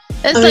me?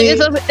 It's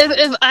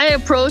if I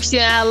approach you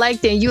and I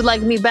like you, you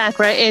like me back,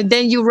 right? And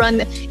then you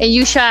run and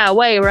you shy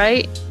away,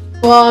 right?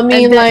 Well, I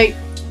mean, like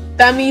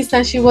that means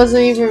that she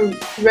wasn't even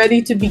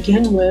ready to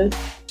begin with.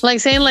 Like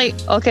saying like,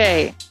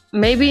 okay,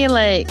 maybe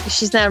like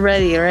she's not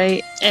ready,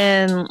 right?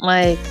 And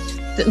like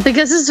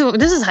because this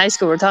is high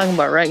school we're talking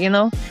about, right? And you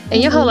know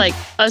how like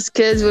us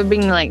kids were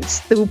being like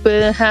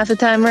stupid half the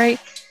time, right?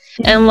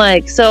 And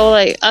like so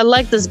like I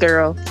like this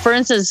girl, for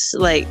instance,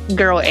 like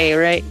girl A,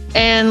 right?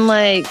 And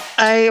like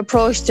I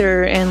approached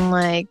her and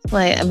like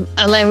we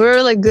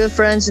were like good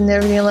friends and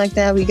everything like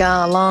that. We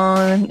got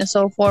along and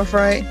so forth,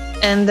 right?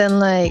 And then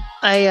like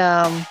I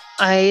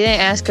didn't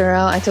ask her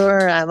out. I told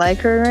her I like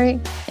her, right?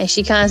 And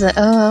she kind of said,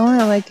 oh, I want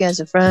to like you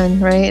as a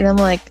friend, right? And I'm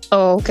like,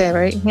 oh, okay,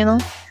 right?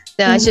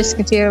 Then I just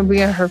continue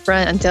being her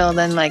friend until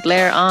then, like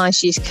later on,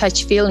 she's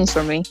catch feelings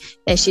for me.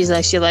 And she's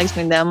like, she likes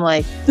me. Then I'm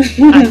like,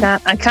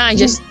 I kind of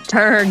just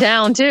turn her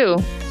down too,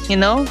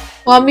 Well,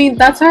 I mean,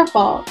 that's her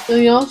fault.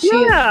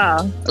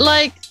 Yeah.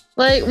 Like,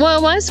 what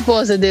am I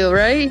supposed to do,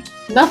 right?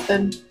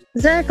 Nothing.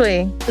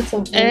 Exactly. It's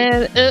okay.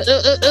 And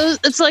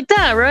it's like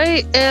that,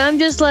 right? And I'm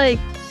just like,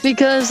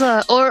 because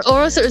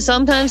or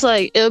sometimes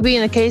like it'll be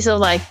in the case of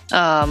like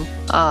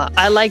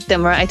I like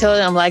them, right? I told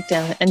them I like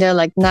them, and they're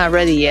like not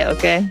ready yet,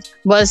 okay?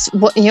 But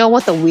what, you know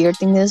what the weird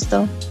thing is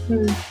though?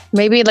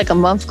 Maybe like a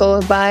month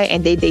goes by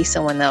and they date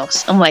someone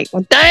else. I'm like,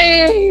 well,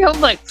 dang!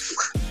 I'm like,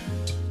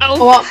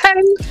 okay. Well,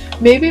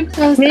 maybe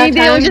because maybe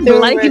they were just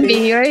liking ready.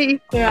 me,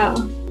 right? Yeah.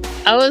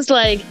 I was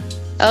like,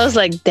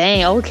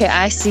 dang, okay,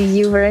 I see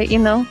you, right? You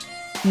know,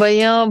 but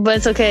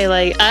it's okay.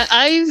 Like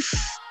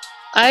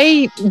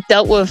I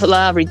dealt with a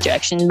lot of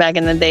rejection back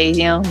in the days,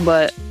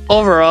 but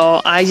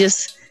overall, I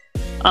just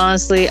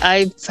honestly,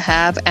 I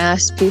have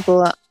asked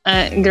people,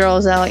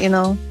 girls out,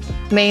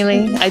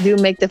 mainly. I do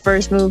make the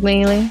first move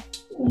mainly,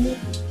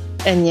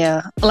 and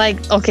yeah,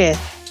 like okay,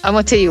 I'm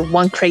gonna tell you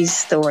one crazy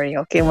story.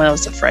 Okay, when I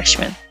was a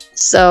freshman,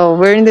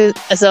 so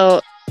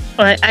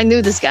I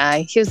knew this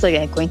guy. He was like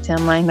an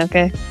acquaintance of mine.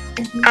 Okay,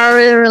 I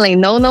really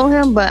know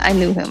him, but I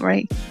knew him,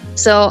 right?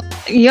 So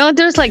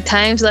there's like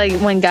times like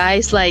when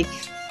guys like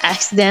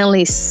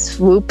accidentally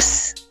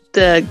swoops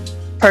the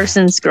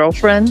person's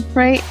girlfriend,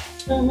 right?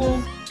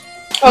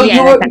 Oh,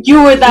 yeah,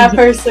 you were that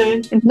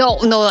person.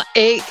 No,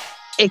 it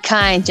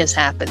kind of just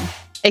happened.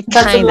 It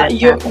kind of happened.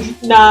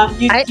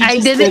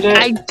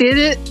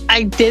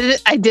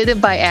 I did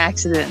it by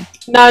accident.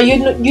 Nah, you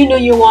knew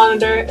you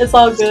wanted her. It's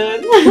all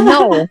good.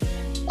 No.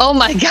 Oh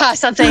my gosh,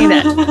 stop saying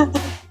that.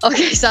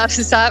 Okay, stop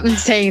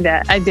saying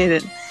that. I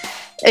didn't.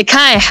 It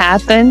kind of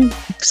happened.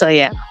 So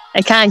yeah,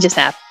 it kind of just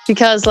happened.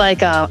 Because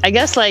like I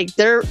guess like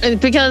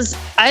because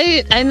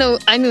I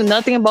knew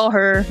nothing about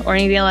her or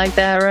anything like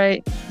that,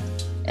 right?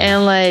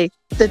 And like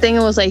the thing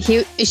was like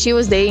she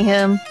was dating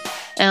him,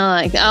 and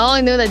like I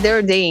only knew that they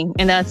were dating,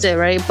 and that's it,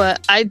 right?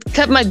 But I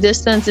kept my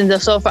distance, and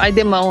so I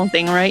did my own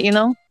thing, right?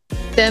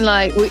 Then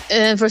like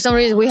and for some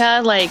reason we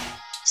had like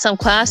some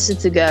classes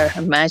together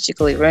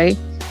magically, right?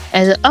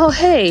 And oh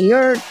hey,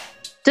 you're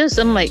this.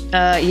 I'm like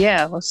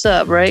yeah, what's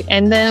up, right?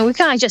 And then we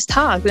kind of just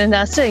talked, and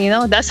that's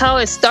it, that's how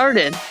it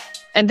started.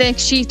 And then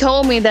she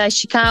told me that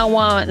she kind of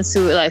wanted to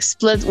like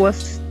split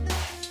with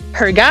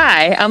her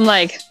guy. I'm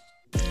like,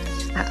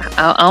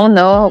 I don't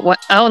know what,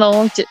 I don't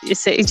know.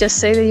 Just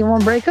say that you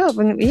want to break up,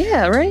 and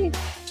yeah, right.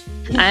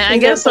 I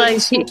guess like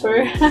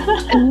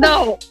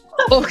no.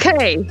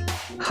 Okay,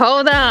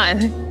 hold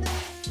on.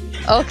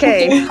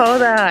 Okay,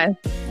 hold on.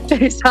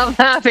 Stop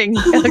laughing.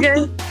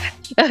 Okay,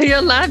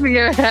 you're laughing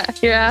your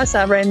ass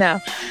off right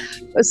now.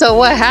 So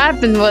what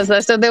happened was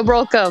so they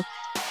broke up.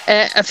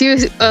 A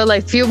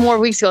few more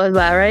weeks goes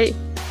by, right?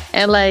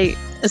 And like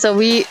so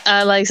we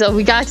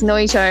got to know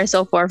each other and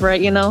so forth,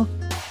 right?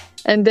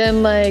 And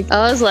then like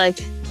I was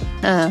like,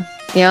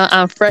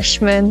 I'm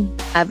freshman,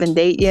 I haven't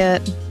dated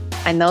yet.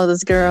 I know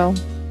this girl,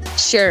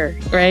 sure,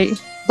 right?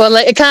 But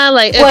like it kind of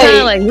like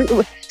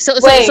so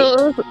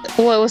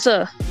what's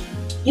up?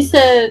 You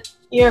said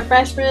you're a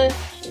freshman,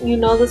 you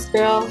know this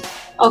girl.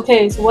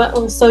 Okay, so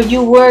what? So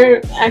you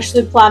were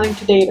actually planning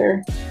to date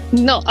her?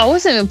 No, I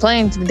wasn't even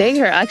planning to date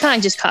her. I kind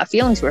of just caught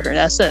feelings for her.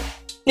 That's it.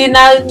 See,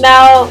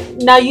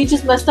 now you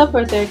just messed up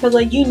right there because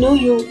like you knew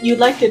you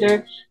liked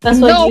her. That's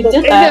why you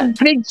did that. In the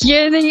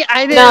beginning,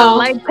 I didn't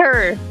like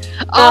her.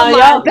 Oh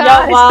my God!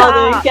 Y'all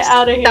wilding. Get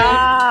out of here!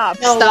 Stop!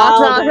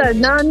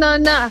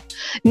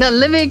 No.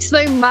 Let me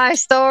explain my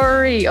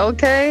story,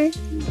 okay?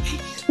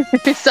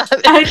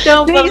 I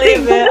don't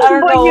believe it. I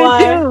don't know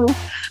why.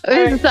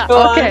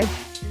 Right,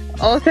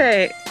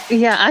 okay.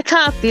 Yeah, I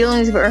caught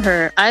feelings for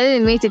her. I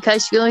didn't mean to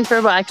catch feelings for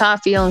her, but I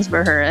caught feelings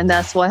for her, and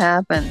that's what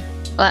happened.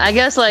 Like, I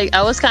guess like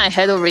I was kind of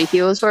head over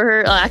heels for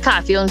her. Like, I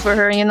caught feelings for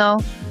her, You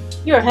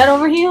were head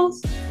over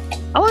heels?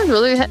 I was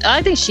really.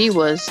 I think she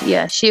was.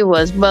 Yeah, she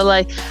was. But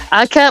like,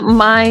 I kept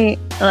my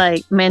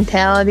like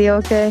mentality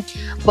okay.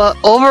 But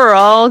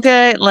overall,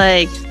 okay,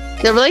 like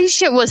the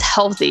relationship was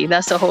healthy.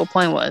 That's the whole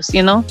point was,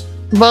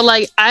 But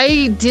like,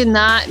 I did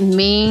not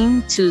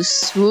mean to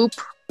swoop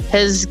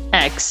his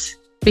ex.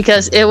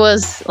 Because it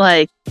was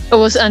like it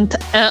was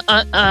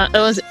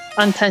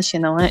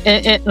unintentional,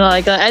 and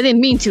like I didn't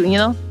mean to,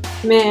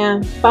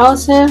 Man, if I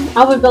was him,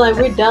 I would be like,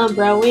 "We're done,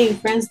 bro. We ain't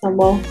friends no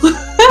more."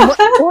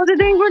 Well, the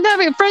thing, we're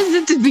not even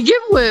friends to begin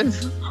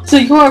with. So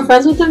you weren't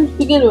friends with him to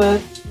begin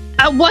with?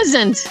 I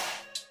wasn't.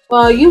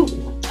 Well,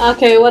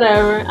 okay,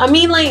 whatever. I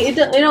mean, like it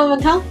don't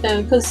even count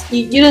then because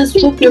you didn't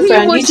swoop your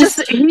friend.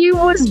 He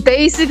was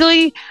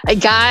basically a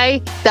guy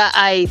that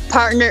I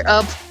partnered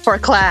up for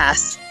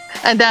class.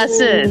 And that's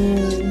it.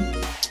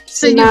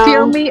 So you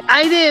feel me?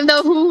 I didn't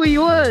know who he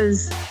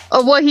was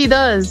or what he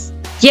does.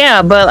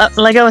 Yeah, but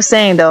like I was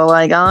saying though,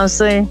 like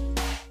honestly,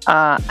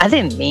 I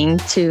didn't mean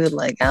to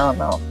like I don't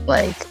know,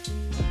 like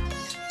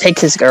take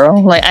his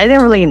girl. Like I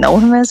didn't really know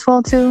him as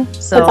well too.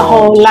 So that's a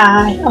whole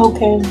lie.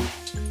 Okay.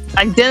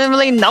 I didn't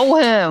really know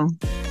him.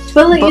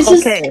 But like it's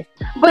okay.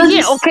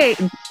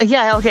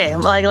 Okay.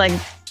 Like.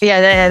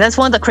 Yeah, that's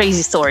one of the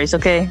crazy stories,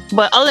 okay?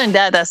 But other than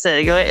that, that's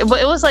it. But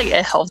it was like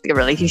a healthy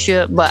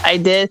relationship, but I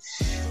did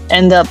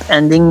end up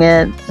ending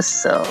it,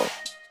 so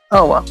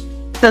oh well.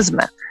 Doesn't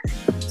matter.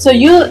 So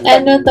you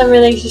ended the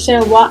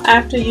relationship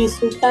after you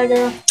swooped that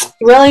girl?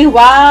 Really?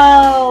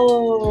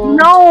 Wow.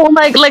 No,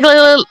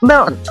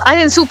 no, I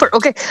didn't swoop her.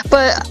 Okay,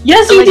 but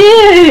Yes, you like,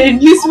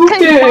 did. You swooped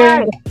okay,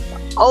 her. fine.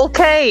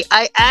 Okay,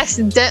 I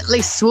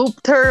accidentally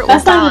swooped her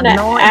That's not without even an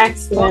knowing.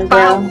 accident,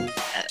 Without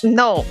bro.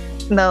 no,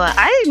 no,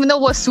 I didn't even know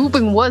what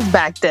swooping was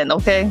back then.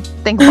 Okay,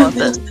 think about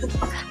this.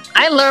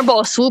 I learned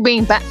about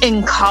swooping back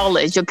in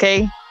college.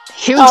 Okay,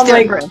 huge Oh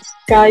my difference.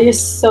 god, you're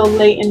so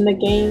late in the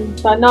game.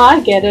 But no, I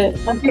get it.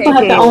 People Okay,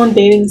 have their okay, own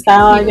dating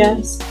style, I huge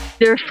guess.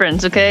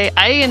 difference. Okay,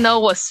 I didn't know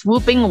what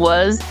swooping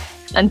was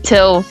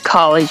until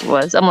college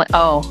was. I'm like,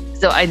 oh,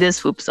 so I did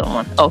swoop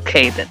someone.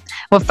 Okay, then,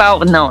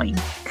 without knowing.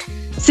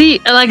 See,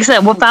 like I said,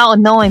 without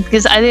knowing,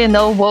 because I didn't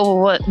know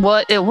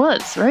what it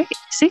was, right?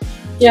 See?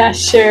 Yeah,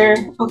 sure.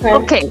 Okay.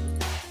 Okay.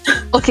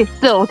 Okay,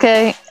 still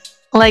okay.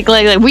 Like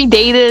we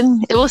dated.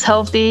 It was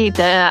healthy.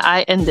 Then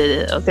I ended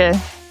it. Okay.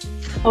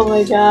 Oh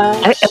my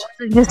gosh.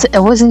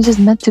 It wasn't just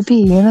meant to be,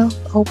 you know.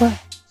 Oh well.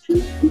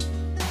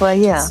 But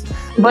yeah.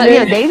 But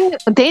yeah,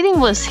 dating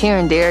was here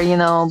and there, you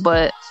know.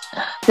 But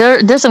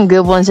there's some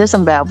good ones. There's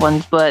some bad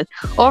ones. But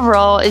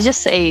overall, it's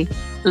just a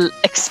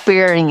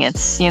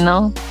experience, you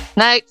know.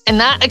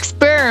 Not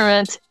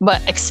experiment,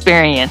 but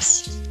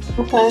experience.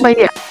 Okay. But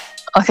yeah.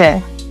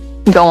 Okay.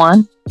 Go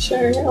on.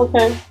 Sure.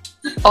 Okay.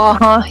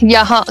 Uh-huh.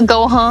 Yeah, huh.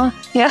 Go, huh?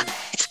 Yeah.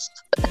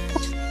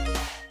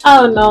 I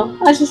don't know.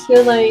 I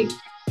feel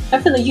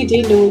like you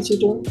did know what you're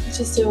doing. You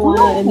just didn't want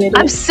to admit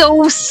I'm it.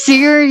 so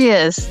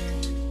serious.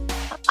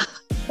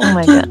 Oh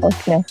my god,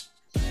 okay.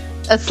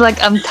 It's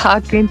like I'm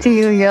talking to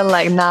you, you're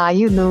like, nah,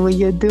 you know what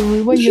you're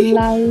doing, what you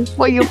like,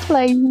 what you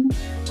playing.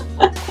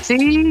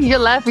 See, you're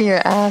laughing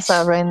your ass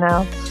off right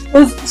now.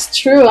 It's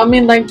true. I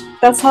mean, like,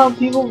 that's how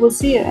people will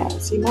see it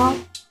as, you know?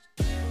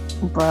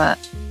 But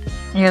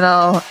you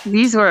know,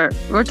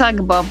 we're talking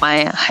about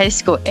my high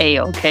school A,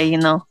 okay, you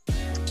know?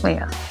 But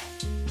yeah.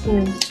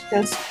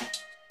 Yes.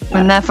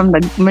 We're not from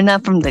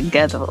the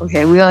ghetto,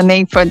 okay? We are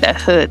named for the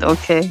hood,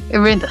 okay?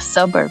 We're in the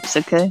suburbs,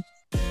 okay?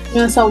 You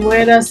know, some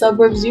weird ass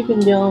suburbs you've been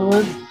dealing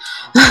with.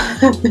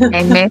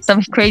 And man,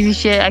 some crazy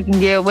shit I can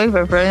get away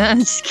with, bro. I'm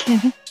just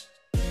kidding.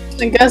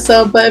 I guess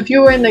so, but if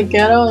you were in the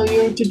ghetto and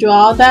you were to do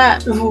all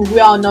that, we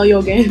all know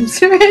your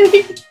games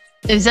already.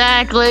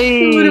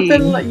 Exactly.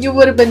 You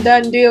would have been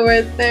done deal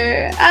right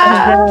there.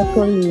 Ah.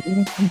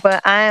 Exactly.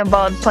 But I am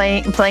about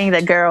playing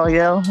the girl, you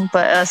know.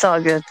 But that's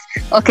all good.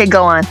 Okay,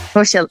 go on.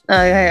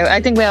 I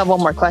think we have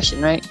one more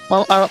question, right?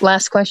 Well, our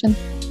last question.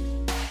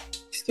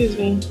 Excuse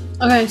me.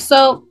 Okay,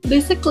 so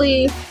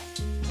basically,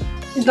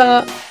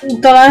 the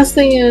last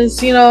thing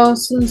is, you know,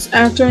 since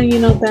after, you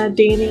know, that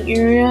dating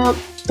area,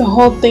 the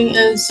whole thing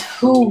is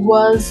who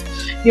was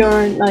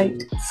your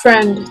like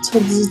friend to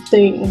this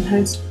day in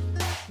high school.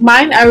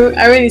 Mine, I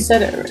already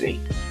said it already.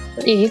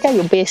 Yeah, you got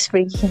your best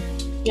friend.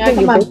 Yeah, You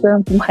got your best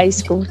friend from high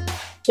school.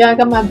 Yeah, I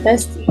got my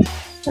bestie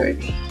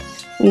already.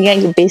 You got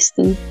your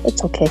bestie.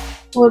 It's okay.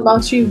 What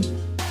about you?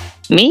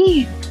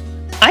 Me?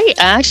 I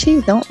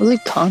actually don't really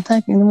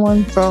contact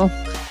anyone from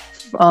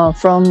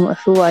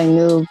who I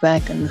knew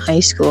back in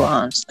high school.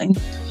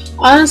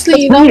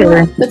 Honestly, you know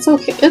what? It's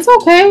okay. It's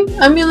okay.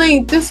 I mean,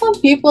 like, there's some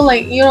people,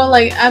 like, you know,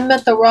 like, I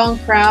met the wrong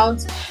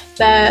crowds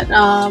that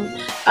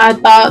I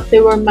thought they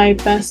were my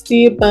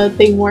bestie, but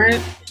they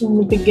weren't in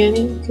the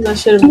beginning because I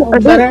should have known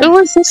better. It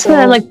was just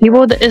like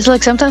people. It's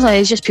like sometimes like,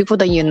 it's just people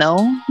that you know,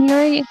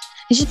 right?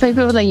 It's just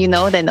people that you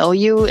know that know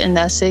you, and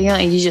that's it. You know,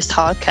 and you just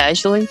talk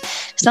casually.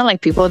 It's not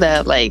like people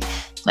that like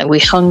we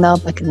hung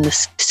out like in the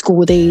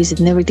school days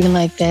and everything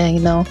like that. You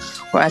know,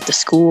 or at the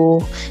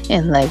school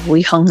and like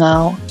we hung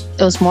out.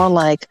 It was more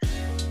like,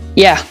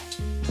 yeah,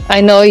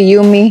 I know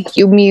you, me,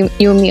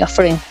 a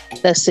friend.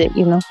 That's it.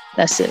 You know,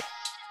 that's it.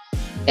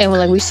 And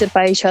like we sit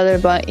by each other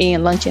about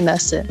eating lunch, and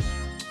that's it.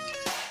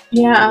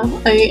 Yeah,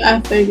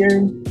 I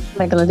figured.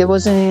 Like there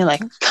wasn't any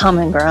like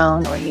common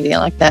ground or anything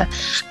like that.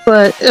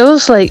 But it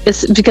was like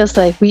it's because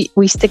like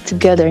we stick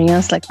together, you know,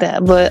 it's like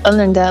that. But other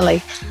than that,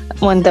 like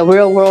when the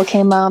real world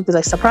came out, I'd be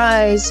like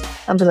surprise.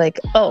 I'd be like,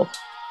 oh,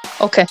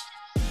 okay,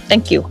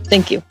 thank you,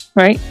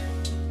 right?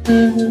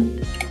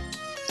 Mm-hmm.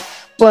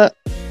 But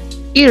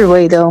either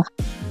way, though,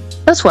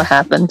 that's what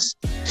happens.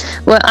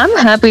 Well, I'm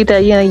happy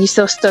that you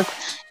still stuck.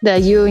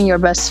 That you and your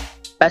best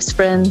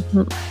friend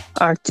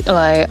are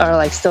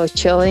like still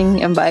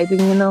chilling and vibing,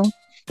 you know,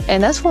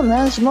 and that's what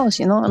matters most,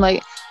 you know.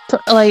 Like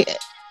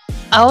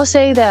I would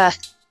say that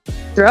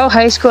throughout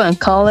high school and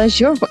college,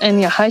 your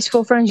high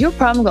school friends, you're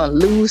probably gonna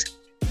lose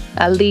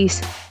at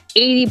least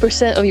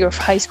 80% of your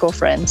high school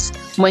friends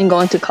when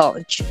going to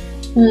college.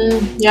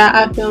 Yeah,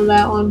 I feel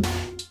that one.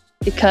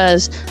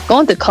 Because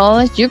going to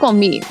college, you're gonna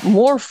meet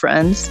more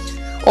friends,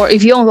 or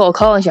if you don't go to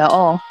college at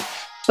all,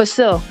 but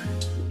still.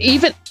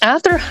 Even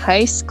after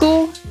high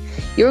school,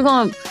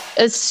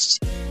 it's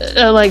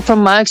like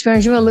from my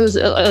experience, you're gonna lose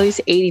at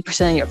least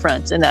 80% of your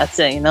friends, and that's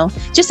it, you know.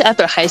 Just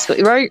after high school,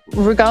 right?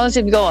 Regardless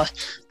if you go to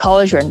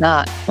college or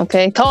not,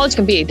 okay. College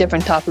can be a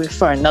different topic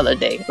for another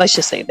day. Let's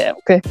just say that,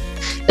 okay.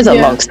 It's a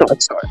long story,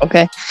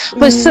 okay.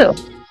 But still,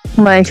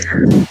 like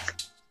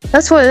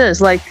that's what it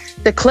is. Like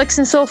the cliques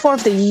and so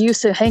forth that you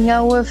used to hang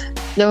out with,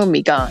 they're gonna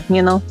be gone,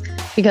 you know,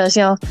 because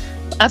you know.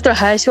 after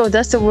high school,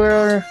 that's the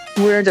where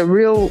the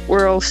real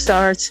world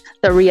starts.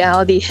 The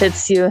reality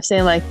hits you,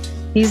 saying like,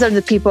 these are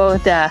the people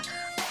that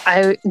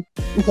I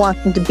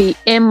want them to be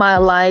in my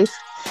life,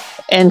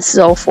 and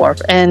so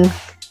forth, and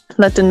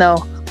let them know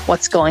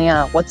what's going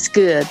on, what's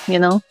good.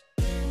 Yeah.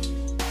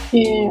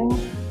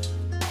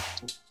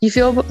 You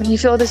feel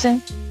the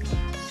same?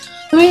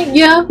 I mean,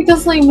 yeah,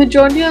 because like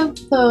majority of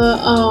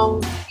the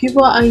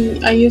people I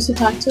used to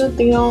talk to,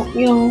 they don't,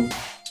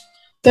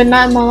 they're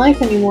not in my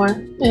life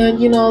anymore, and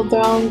they're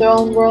on their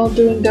own world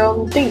doing their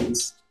own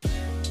things.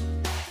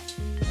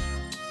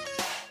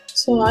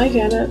 So I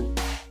get it,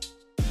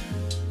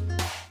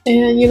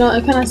 and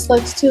it kind of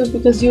sucks too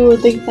because you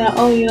would think that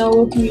we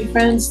can be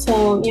friends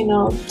till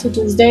to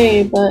this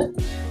day, but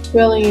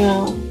really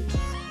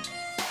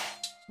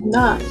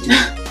not.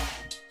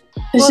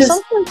 It's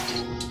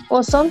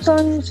Well, just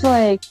sometimes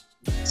like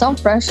some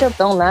friendship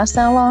don't last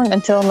that long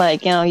until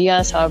like you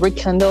guys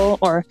rekindle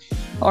or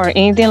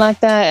anything like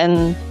that,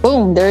 and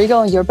boom, there you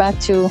go, you're back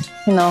to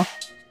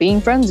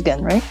being friends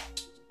again, right?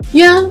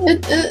 yeah,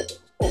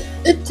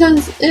 it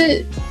tends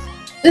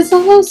it's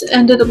almost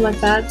ended up like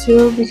that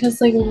too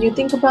because like when you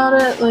think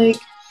about it, like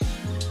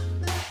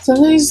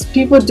sometimes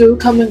people do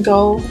come and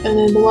go, and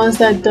then the ones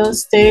that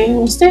does stay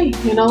will stay.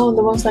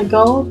 The ones that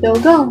go, they'll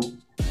go.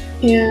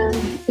 And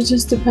it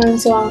just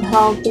depends on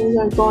how things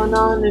are going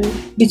on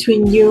and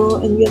between you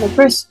and the other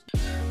person.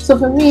 So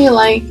for me,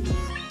 like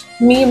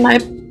me and my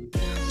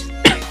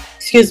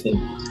excuse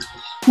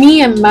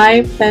me and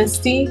my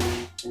bestie,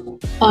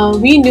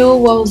 we knew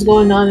what was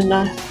going on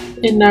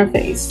in our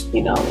face.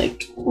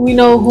 Like we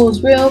know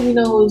who's real, we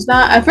know who's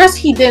not. At first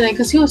he didn't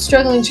because he was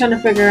struggling trying to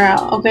figure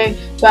out. Okay,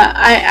 but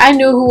I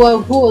knew who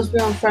was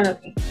real in front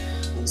of me.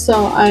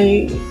 So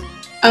I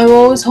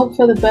always hope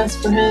for the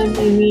best for him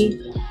and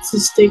me to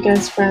stick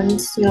as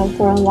friends,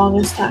 for a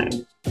longest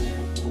time.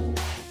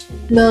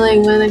 But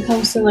like when it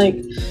comes to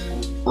like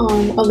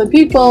other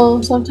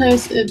people,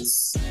 sometimes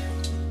it's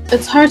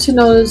hard to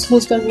notice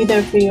who's gonna be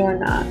there for you or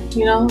not,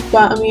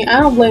 But I mean, I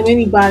don't blame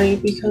anybody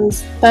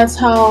because that's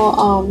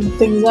how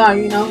things are,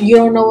 You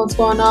don't know what's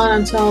going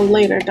on until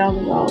later down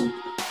the road.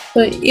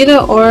 But either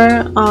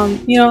or,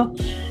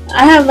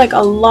 I have like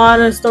a lot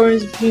of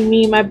stories between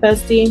me and my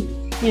bestie,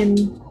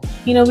 and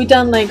we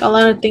done like a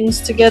lot of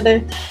things together.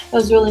 It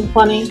was really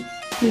funny.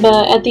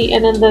 But at the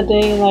end of the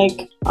day,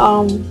 like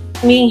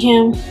me and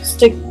him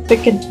stick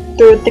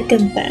through thick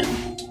and thin.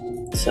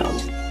 So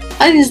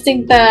I just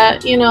think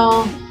that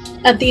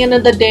at the end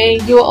of the day,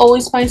 you will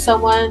always find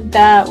someone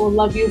that will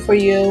love you for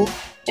you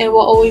and will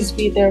always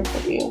be there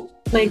for you.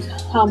 Like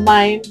how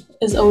mine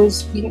is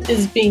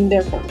being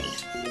there for me.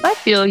 I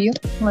feel you.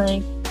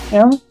 Like,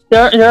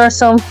 there are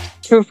some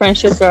true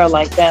friendships that are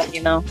like that,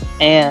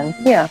 and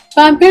yeah.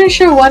 But I'm pretty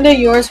sure one day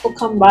yours will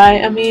come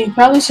by. I mean,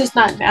 probably it's just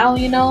not now,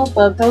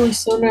 but probably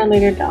sooner or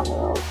later down the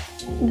road.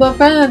 But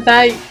further than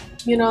that,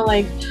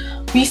 like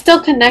we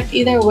still connect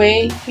either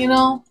way,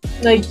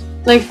 like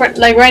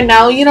right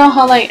now,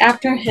 how like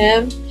after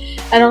him,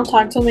 I don't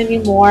talk to him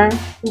anymore.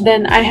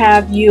 Then I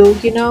have you,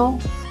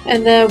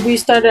 and then we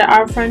started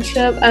our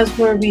friendship as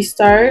where we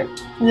start,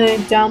 and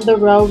then down the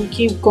road we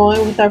keep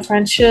going with our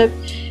friendship,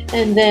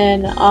 and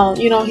then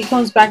he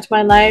comes back to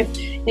my life,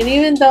 and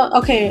even though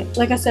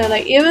like I said,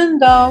 like even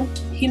though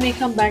he may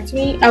come back to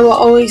me, I will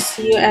always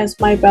see you as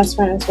my best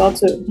friend as well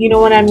too. You know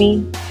what I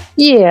mean?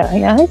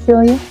 Yeah, I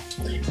feel you.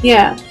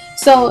 Yeah.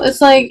 So it's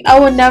like I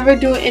would never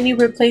do any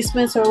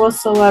replacements or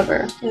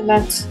whatsoever, and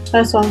that's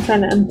what I'm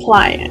trying to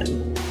imply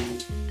in.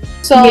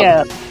 So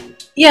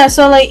yeah,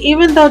 so like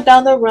even though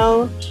down the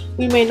road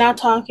we may not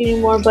talk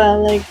anymore, but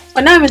like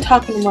or not even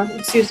talk anymore,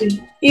 excuse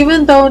me.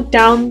 Even though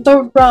down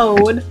the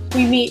road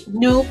we meet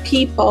new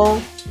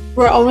people,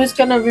 we're always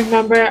gonna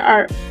remember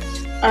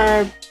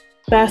our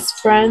best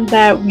friend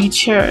that we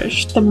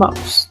cherish the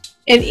most.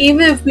 And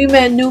even if we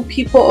met new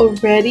people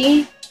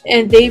already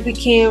and they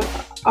became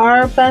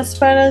our best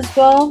friend as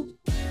well,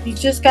 you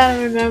just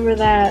gotta remember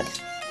that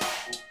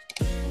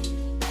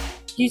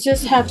you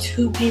just have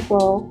two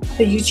people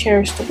that you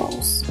cherish the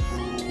most.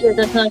 Yeah,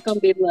 that's not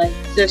gonna be like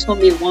there's gonna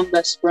be one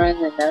best friend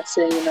and that's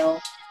it, So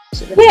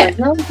yeah. Like,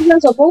 no, you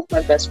guys are both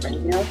my best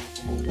friend,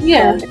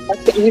 Yeah.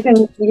 You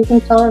can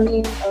count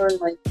me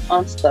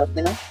on stuff,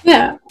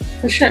 Yeah,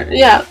 for sure.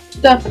 Yeah,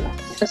 definitely.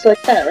 It's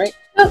like that, right?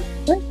 Oh.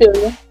 I feel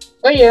you.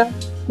 Oh yeah.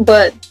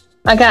 But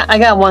I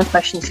got one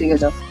question for you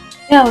though.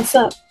 Yeah, what's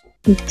up?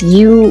 Do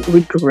you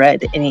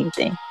regret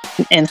anything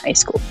in high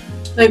school?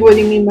 Like, what do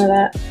you mean by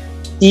that?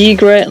 Do you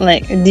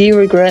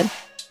regret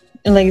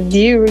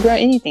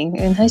anything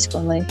in high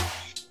school? Like,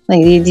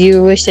 do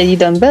you wish that you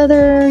done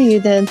better? You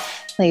did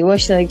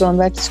wish going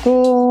back to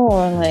school,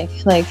 or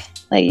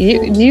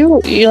you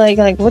what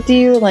do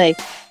you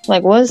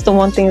what is the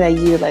one thing that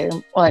you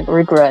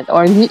regret?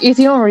 Or if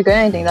you don't regret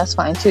anything, that's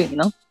fine too.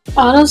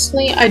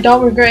 Honestly, I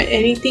don't regret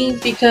anything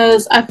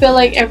because I feel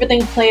like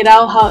everything played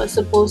out how it's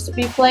supposed to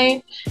be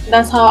played.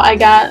 That's how I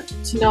got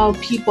to know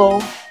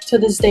people to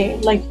this day.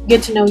 Like,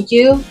 get to know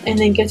you and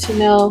then get to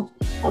know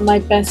my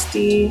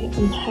bestie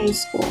in high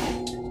school.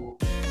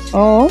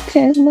 Oh,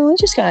 okay. No, I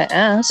just gotta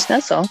ask.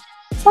 That's all.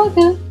 It's all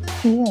good.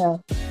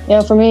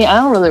 Yeah. For me, I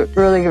don't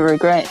really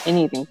regret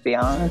anything, to be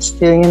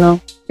honest. You know,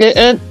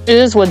 it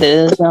is what it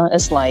is. You know,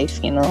 it's life.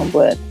 You know,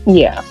 but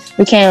yeah,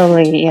 we can't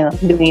really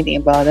do anything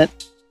about it.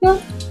 Yeah.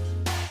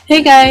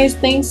 Hey guys,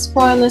 thanks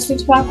for listening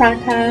to my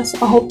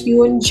podcast. I hope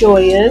you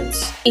enjoy it,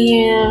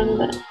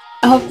 and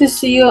I hope to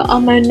see you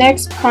on my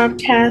next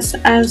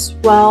podcast as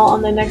well,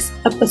 on the next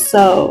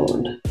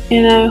episode.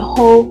 And I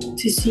hope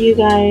to see you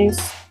guys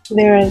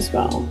there as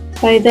well.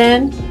 By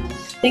then,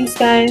 thanks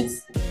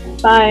guys.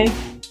 Bye.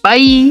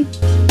 Bye.